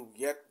didn't even do,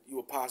 yet you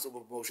were passed over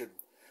promotion.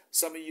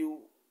 Some of you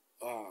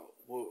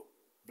were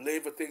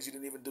blamed for things you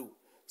didn't even do.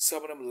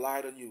 Some of them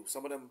lied on you.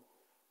 Some of them,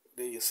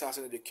 they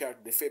assassinated your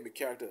character, they famed your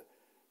character.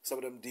 Some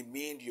of them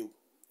demeaned you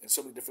in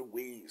so many different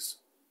ways.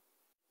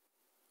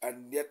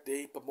 And yet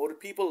they promoted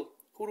people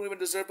who don't even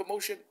deserve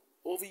promotion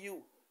over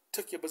you.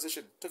 Took your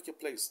position, took your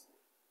place.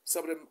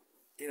 Some of them,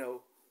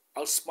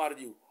 outsmarted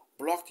you,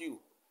 blocked you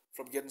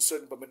from getting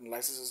certain permitting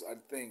licenses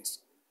and things.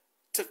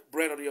 Took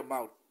bread out of your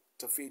mouth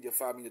to feed your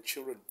family, your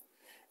children.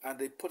 And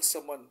they put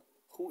someone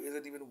who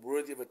isn't even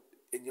worthy of it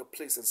in your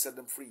place and set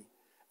them free.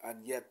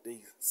 And yet they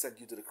sent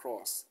you to the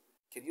cross.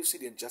 Can you see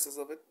the injustice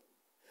of it?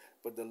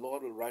 But the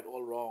Lord will right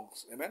all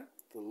wrongs. Amen?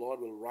 The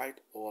Lord will right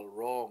all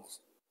wrongs.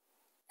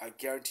 I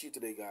guarantee you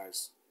today,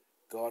 guys,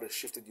 God has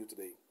shifted you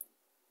today.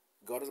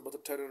 God is about to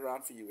turn it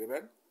around for you.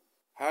 Amen?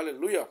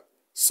 Hallelujah.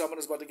 Someone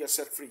is about to get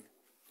set free.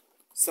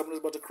 Someone is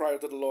about to cry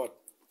out to the Lord.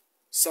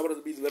 Someone is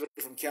about to be delivered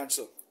from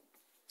cancer.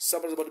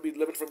 Someone is about to be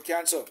delivered from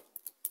cancer.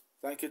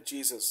 Thank you,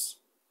 Jesus.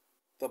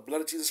 The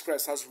blood of Jesus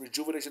Christ has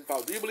rejuvenation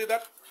power. Do you believe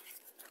that?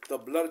 The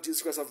blood of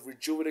Jesus Christ has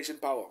rejuvenation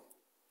power.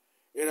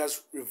 It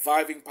has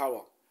reviving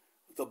power.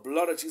 The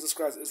blood of Jesus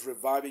Christ is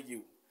reviving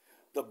you.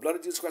 The blood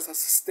of Jesus Christ has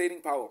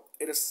sustaining power.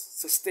 It is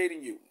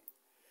sustaining you.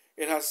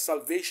 It has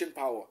salvation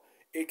power.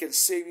 It can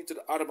save you to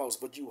the uttermost,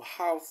 but you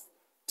have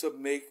to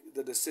make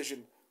the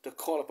decision to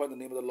call upon the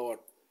name of the Lord.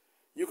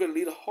 You can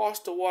lead a horse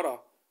to water,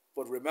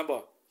 but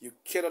remember, you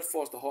cannot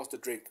force the horse to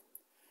drink.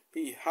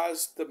 He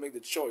has to make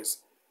the choice.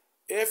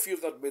 If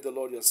you've not made the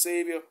Lord your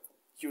Savior,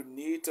 you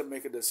need to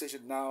make a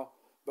decision now,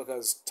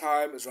 because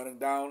time is running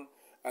down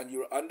and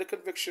you're under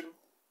conviction.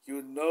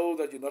 You know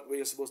that you're not where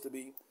you're supposed to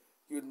be.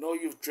 You know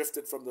you've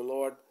drifted from the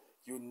Lord.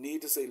 You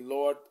need to say,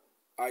 Lord,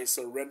 I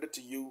surrender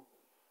to you.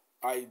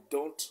 I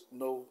don't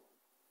know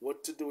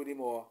what to do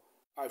anymore.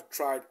 I've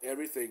tried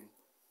everything.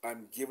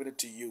 I'm giving it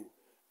to you.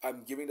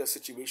 I'm giving that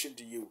situation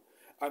to you.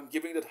 I'm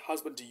giving that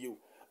husband to you.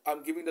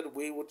 I'm giving that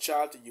wayward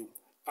child to you.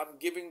 I'm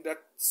giving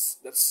that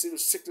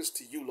serious sickness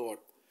to you, Lord.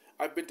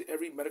 I've been to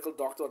every medical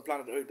doctor on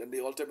planet Earth, and they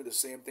all tell me the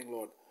same thing,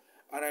 Lord.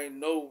 And I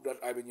know that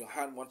I'm in your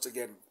hand once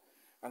again.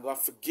 And God,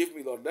 forgive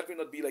me, Lord. Let me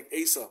not be like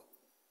Asa.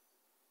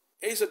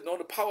 Asa had known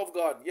the power of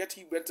God, yet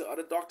he went to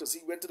other doctors.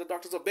 He went to the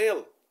doctors of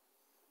Baal.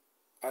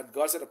 And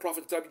God said, the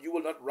prophet told me, you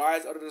will not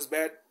rise out of this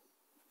bed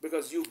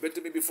because you've been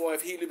to me before,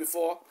 I've healed you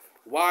before.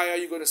 Why are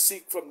you going to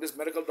seek from these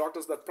medical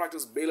doctors that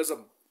practice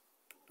Baalism?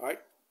 All right?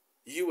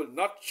 You will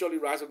not surely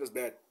rise from this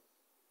bed.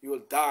 You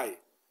will die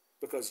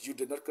because you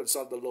did not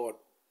consult the Lord.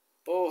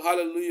 Oh,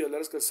 hallelujah.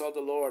 Let us consult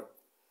the Lord.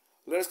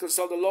 Let us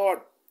consult the Lord.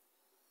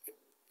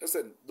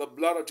 Listen, the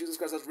blood of Jesus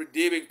Christ has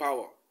redeeming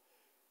power.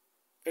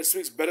 It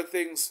speaks better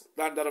things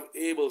than that of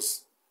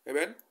Abel's.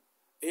 Amen?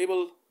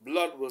 Abel's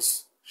blood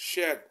was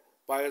shed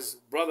by his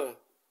brother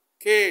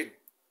Cain.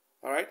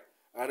 All right?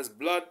 And his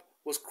blood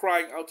was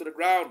crying out to the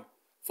ground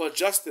for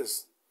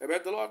justice. Amen?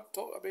 The Lord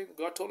told,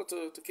 God told it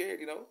to Cain,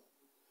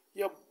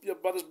 your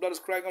brother's blood is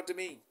crying out to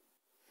me.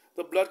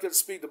 The blood can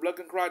speak, the blood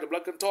can cry, the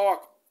blood can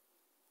talk.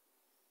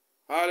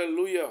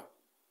 Hallelujah.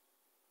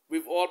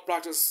 We've all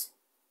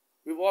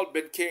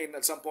been Cain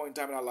at some point in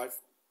time in our life.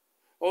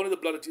 Only the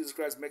blood of Jesus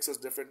Christ makes us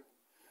different.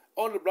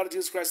 Only the blood of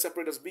Jesus Christ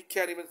separates us. We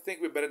can't even think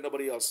we're better than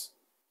nobody else.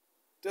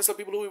 There's some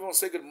people who even want to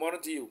say good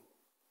morning to you.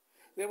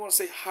 They want to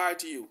say hi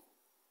to you.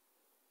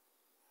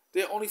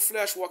 They're only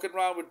flesh walking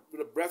around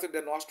with a breath in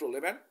their nostril.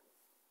 Amen?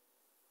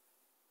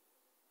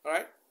 All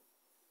right?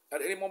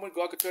 At any moment,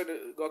 God can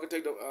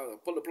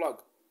pull the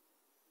plug.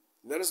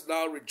 Let us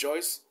now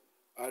rejoice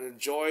and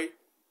enjoy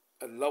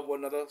and love one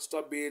another.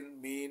 Stop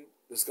being mean,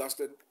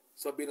 disgusting.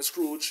 Stop being a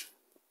Scrooge.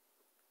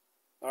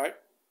 All right?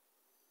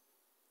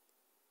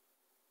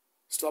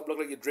 Stop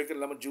looking like you're drinking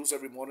lemon juice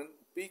every morning.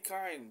 Be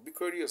kind. Be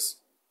courteous.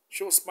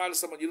 Show a smile to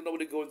someone. You don't know what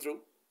they're going through.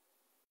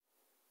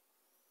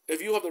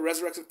 If you have the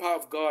resurrection power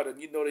of God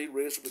and you know that He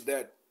raised from the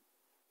dead,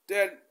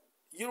 then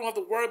you don't have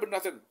to worry about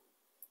nothing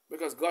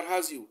because God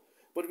has you.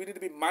 But we need to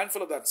be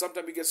mindful of that.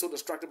 Sometimes we get so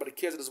distracted by the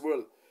cares of this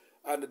world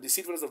and the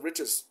deceitfulness of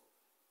riches.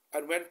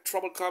 And when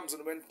trouble comes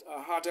and when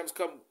hard times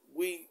come,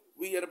 we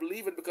end up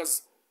leaving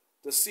because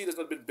the seed has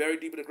not been buried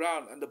deep in the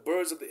ground and the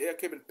birds of the air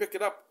came and pick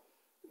it up.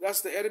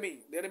 That's the enemy.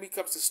 The enemy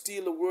comes to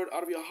steal the word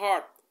out of your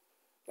heart.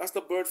 That's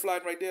the bird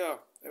flying right there.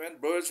 Amen.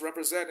 Birds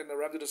represent, in the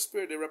realm of the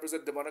spirit, they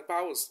represent demonic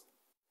powers.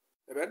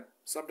 Amen.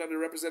 Sometimes they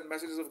represent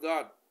messages of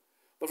God.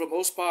 But for the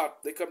most part,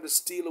 they come to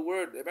steal the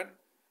word. Amen.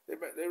 They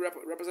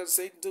represent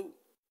Satan too.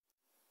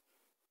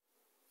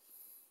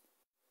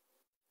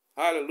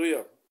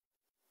 Hallelujah.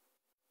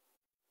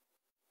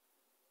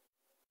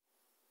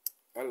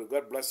 Hallelujah.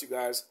 God bless you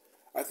guys.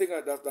 I think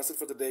that's it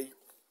for today.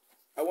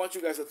 I want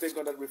you guys to think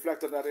on that,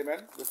 reflect on that, amen?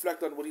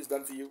 Reflect on what He's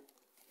done for you.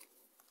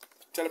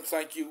 Tell Him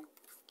thank you.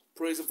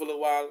 Praise Him for a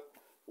little while.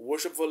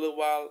 Worship for a little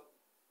while.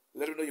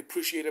 Let Him know you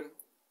appreciate Him.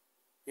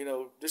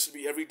 This should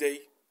be every day.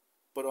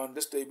 But on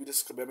this day, we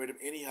just commemorate Him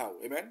anyhow,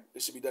 amen?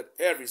 This should be done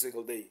every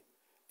single day.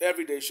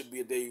 Every day should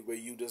be a day where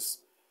you just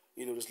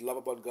love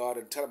upon God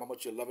and tell Him how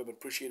much you love Him and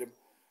appreciate Him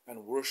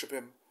and worship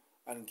Him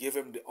and give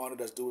Him the honor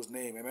that's due His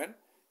name, amen?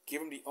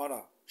 Give Him the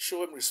honor.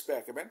 Show Him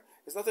respect, amen?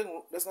 There's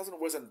nothing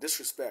worse than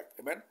disrespect,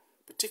 amen?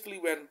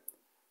 Particularly when,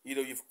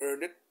 you've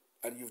earned it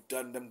and you've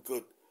done them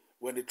good.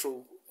 When they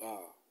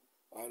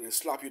they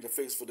slap you in the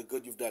face for the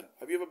good you've done.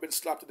 Have you ever been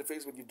slapped in the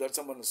face when you've done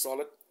someone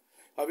solid?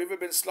 Have you ever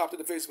been slapped in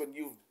the face when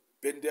you've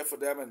been there for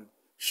them and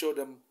showed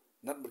them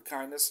nothing but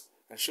kindness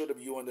and showed them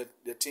you and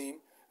their team,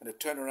 and they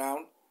turn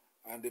around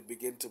and they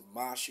begin to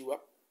mash you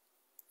up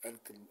and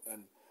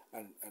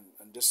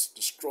just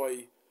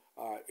destroy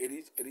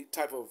any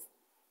type of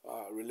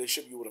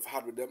relationship you would have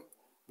had with them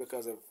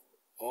because of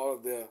all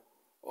of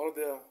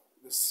their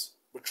this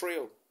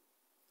betrayal,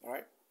 all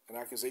right, and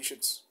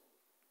accusations.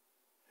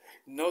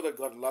 Know that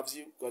God loves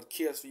you. God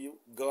cares for you.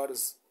 God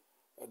is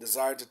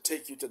designed to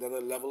take you to another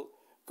level.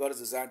 God is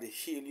designed to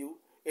heal you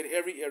in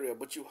every area,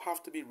 but you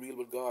have to be real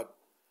with God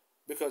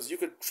because you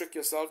could trick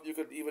yourself. You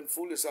could even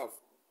fool yourself.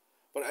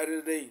 But at the end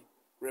of the day,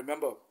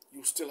 remember,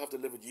 you still have to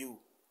live with you.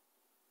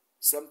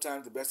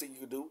 Sometimes the best thing you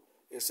can do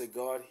is say,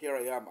 God, here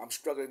I am. I'm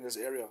struggling in this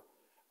area.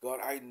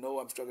 God, I know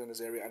I'm struggling in this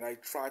area, and I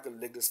try to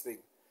live this thing.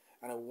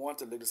 And I want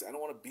to live this. I don't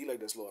want to be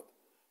like this, Lord.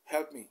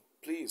 Help me,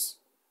 please.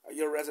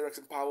 Your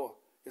resurrection power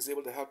is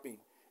able to help me.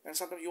 And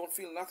sometimes you won't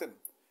feel nothing.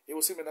 It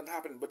will seem like nothing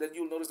happened. But then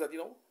you'll notice that,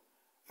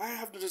 I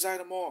have the desire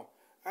no more.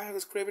 I have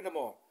this craving no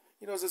more.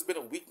 It's been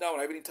a week now and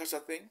I haven't even touched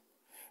that thing.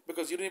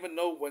 Because you didn't even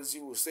know when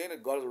you were saying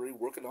that God is already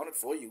working on it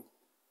for you.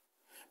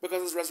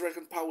 Because His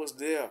resurrection power is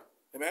there.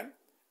 Amen?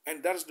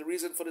 And that is the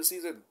reason for the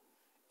season.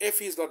 If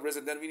He's not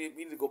risen, then we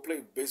need to go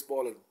play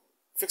baseball and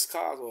fix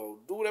cars or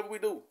do whatever we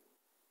do.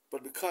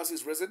 But because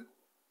He's risen,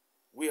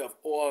 we have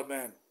all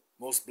men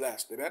most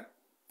blessed. Amen?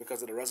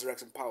 Because of the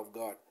resurrection power of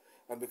God.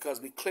 And because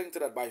we cling to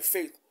that by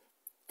faith.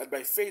 And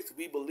by faith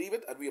we believe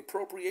it and we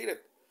appropriate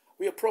it.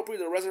 We appropriate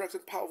the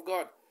resurrection power of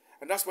God.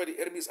 And that's why the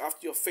enemy is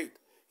after your faith.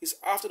 He's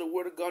after the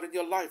word of God in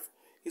your life.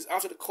 He's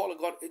after the call of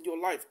God in your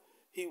life.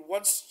 He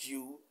wants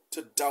you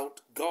to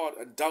doubt God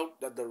and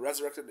doubt that the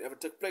resurrection ever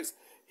took place.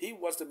 He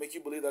wants to make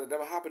you believe that it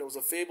never happened. It was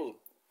a fable.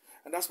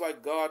 And that's why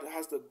God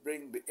has to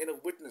bring the inner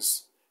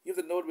witness. You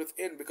have to know it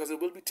within, because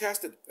it will be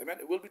tested. Amen.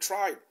 It will be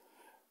tried.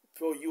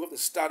 So you have to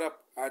stand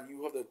up and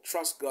you have to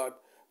trust God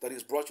that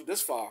He's brought you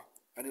this far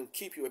and He'll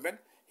keep you. Amen.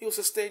 He'll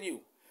sustain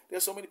you.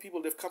 There's so many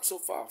people, they've come so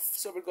far,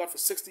 serving God for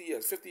 60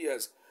 years, 50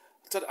 years.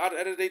 At the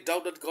end of the day,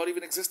 doubt that God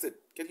even existed.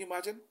 Can you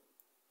imagine?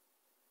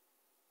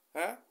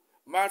 Huh?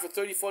 Married for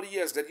 30, 40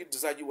 years, then you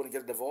decide you want to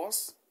get a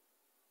divorce?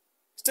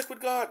 Stick with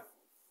God.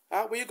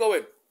 Huh? Where you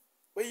going?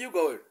 Where you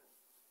going?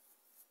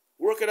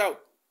 Work it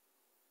out.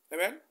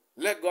 Amen?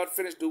 Let God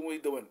finish doing what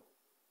He's doing.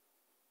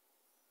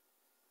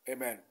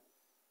 Amen.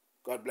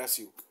 God bless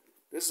you.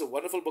 This is a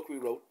wonderful book we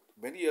wrote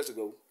many years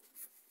ago.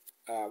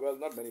 Well,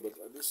 not many, but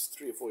this is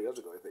 3 or 4 years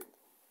ago, I think.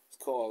 It's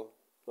called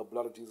The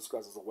Blood of Jesus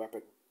Christ as a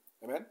Weapon.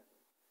 Amen?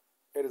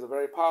 It is a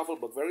very powerful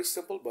book, very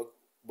simple book,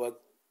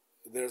 but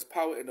there's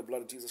power in the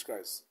blood of Jesus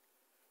Christ.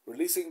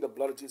 Releasing the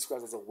blood of Jesus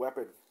Christ as a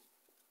weapon.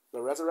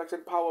 The resurrection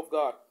power of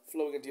God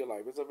flowing into your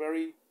life. It's a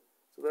very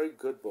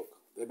good book.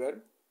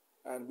 Amen?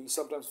 And we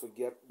sometimes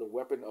forget the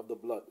weapon of the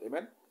blood.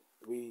 Amen?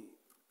 We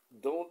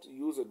don't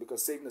use it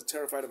because Satan is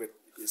terrified of it.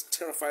 He's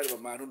terrified of a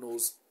man who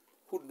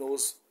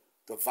knows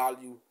the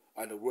value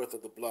and the worth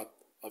of the blood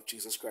of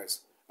Jesus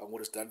Christ and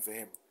what it's done for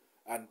him.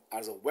 And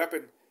as a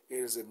weapon, it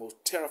is the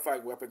most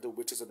terrifying weapon to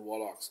witches and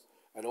warlocks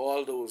and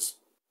all those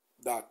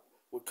that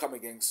would come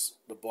against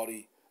the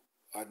body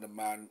and the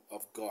man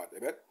of God.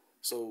 Amen?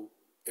 So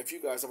if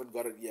you guys haven't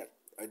got it yet,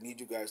 I need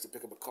you guys to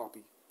pick up a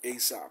copy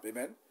ASAP.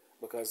 Amen?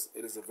 Because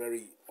it is a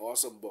very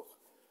awesome book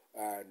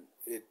and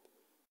it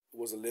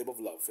was a labor of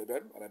love.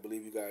 Amen? And I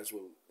believe you guys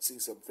will see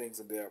some things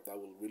in there that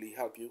will really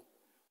help you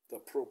to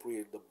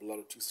appropriate the blood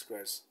of Jesus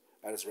Christ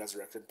and His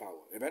resurrection power.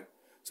 Amen?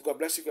 So God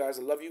bless you guys.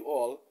 I love you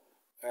all.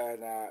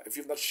 And if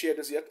you've not shared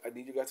this yet, I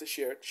need you guys to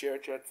share it. Share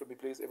it for me,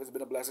 please. If it's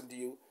been a blessing to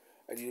you,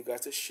 I need you guys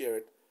to share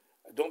it.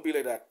 Don't be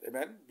like that.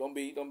 Amen? Don't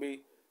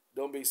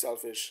be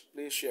selfish.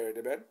 Please share it.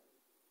 Amen?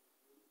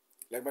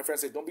 Like my friend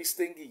said, don't be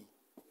stingy.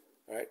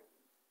 All right?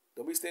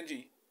 Don't be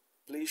stingy.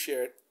 Please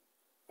share it.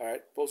 All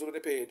right? Post it on the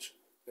page.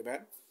 Amen?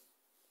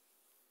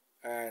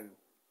 And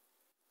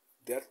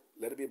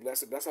let it be a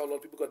blessing. That's how a lot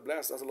of people got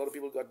blessed. That's how a lot of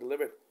people got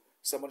delivered.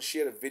 Someone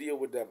shared a video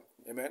with them.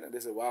 Amen? And they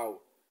said, wow,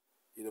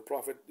 you're the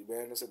prophet.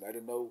 Man, listen, I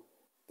didn't know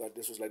that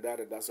this was like that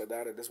and that's like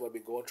that. And this is what I've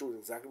been going through.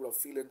 It's exactly what I'm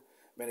feeling.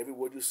 Man, every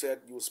word you said,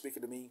 you were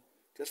speaking to me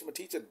just from a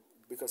teaching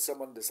because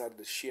someone decided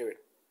to share it.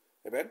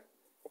 Amen?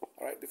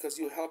 All right? Because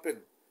you're helping.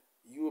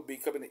 You will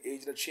becoming an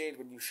agent of change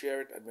when you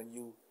share it and when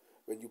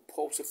you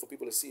post it for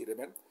people to see it.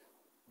 Amen?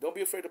 Don't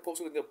be afraid to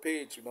post it on your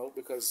page,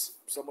 because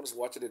someone is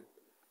watching it.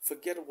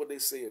 Forget what they're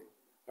saying.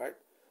 Right?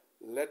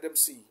 Let them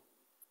see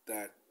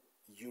that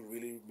you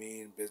really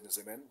mean business.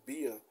 Amen?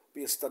 Be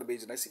a study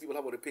agent. I see people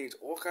have on the page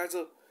all kinds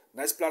of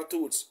nice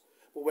platitudes.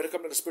 But when it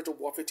comes to the spiritual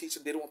warfare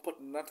teaching, they don't want to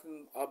put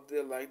nothing up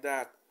there like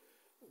that.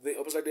 They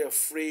almost like they're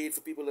afraid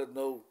for people to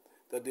know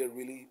that they're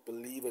really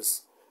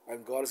believers.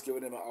 And God has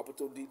given them an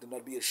opportunity to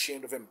not be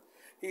ashamed of Him.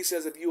 He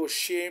says if you're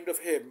ashamed of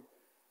Him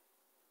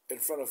in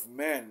front of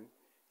men,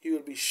 He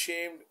will be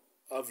ashamed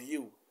of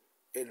you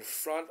in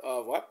front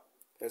of what?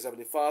 His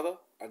Heavenly Father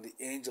and the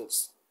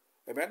angels.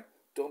 Amen?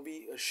 Don't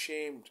be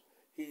ashamed.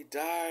 He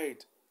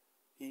died.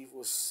 He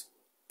was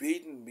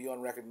beaten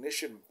beyond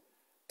recognition.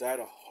 Died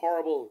a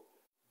horrible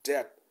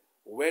death.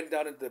 Went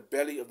down into the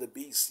belly of the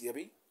beast. You hear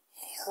me?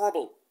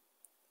 Horrible.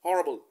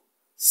 Horrible.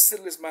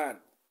 Sinless man.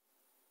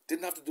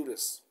 Didn't have to do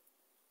this.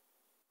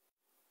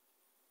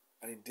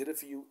 And He did it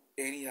for you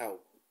anyhow.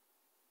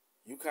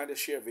 You can't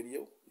just share a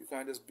video. You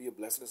can't just be a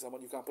blessing to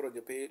someone. You can't put it on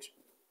your page.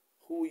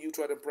 Who are you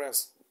trying to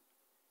impress?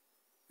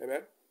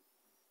 Amen?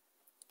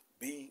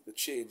 Be the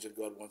change that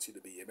God wants you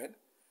to be. Amen?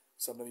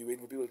 Sometimes you're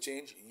waiting for people to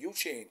change. You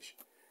change.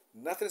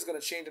 Nothing is going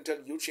to change until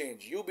you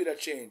change. You be that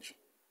change.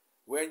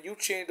 When you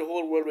change, the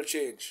whole world will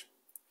change.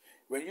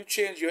 When you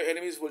change, your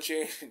enemies will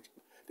change.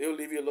 They will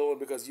leave you alone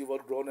because you've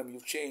outgrown them.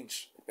 You've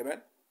changed.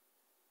 Amen?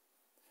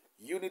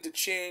 You need to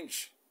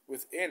change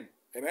within.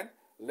 Amen?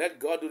 Let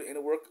God do the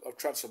inner work of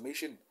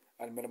transformation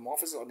and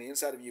metamorphosis on the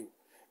inside of you.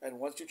 And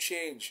once you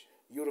change,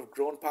 you would have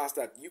grown past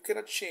that. You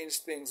cannot change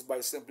things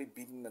by simply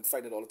beating and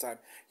fighting all the time.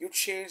 You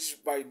change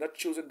by not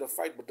choosing to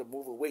fight, but to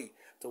move away,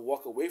 to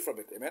walk away from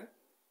it. Amen?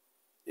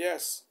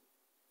 Yes.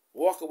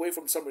 Walk away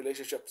from some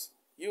relationships.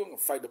 You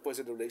don't fight the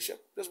person in the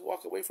relationship. Just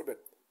walk away from it.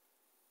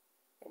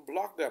 And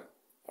block them.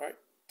 All right?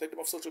 Take them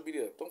off social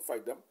media. Don't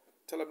fight them.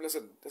 Tell them,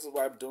 listen, this is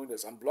why I'm doing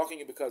this. I'm blocking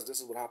you because this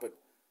is what happened.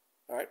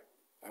 All right?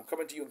 I'm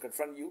coming to you and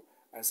confronting you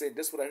and saying,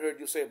 this is what I heard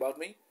you say about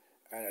me,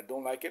 and I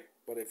don't like it.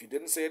 But if you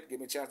didn't say it, give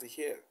me a chance to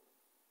hear.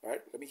 All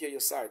right? Let me hear your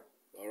side.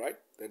 All right?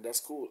 Then that's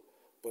cool.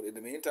 But in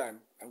the meantime,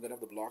 I'm going to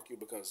have to block you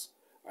because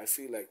I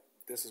feel like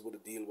this is what the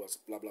deal was.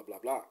 Blah, blah, blah,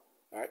 blah.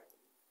 All right?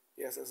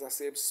 Yes, it's that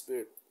same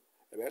spirit.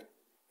 Amen?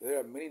 There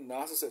are many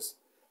narcissists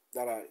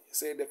that are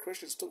saying they're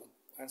Christians too.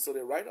 And so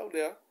they're right out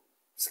there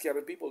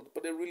scamming people,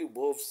 but they're really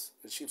wolves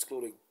in sheep's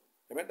clothing.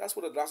 Amen? That's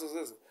what a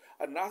narcissist is.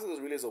 A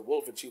narcissist really is a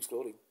wolf in sheep's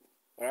clothing.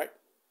 All right?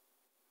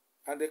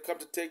 And they come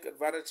to take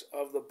advantage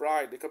of the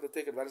bride. They come to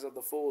take advantage of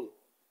the fool.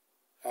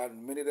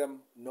 And many of them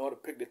know how to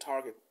pick the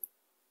target.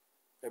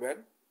 Amen?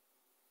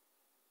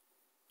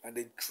 And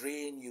they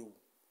drain you.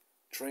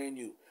 Drain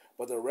you.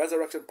 But the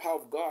resurrection power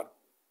of God,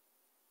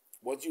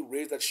 once you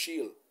raise that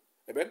shield,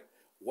 amen?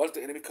 Once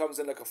the enemy comes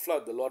in like a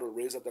flood, the Lord will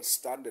raise up that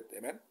standard,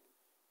 amen?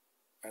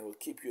 And will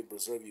keep you and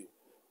preserve you.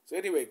 So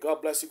anyway,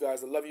 God bless you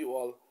guys. I love you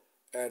all.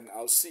 And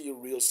I'll see you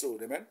real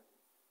soon, amen?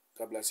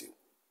 God bless you.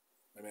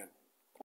 Amen.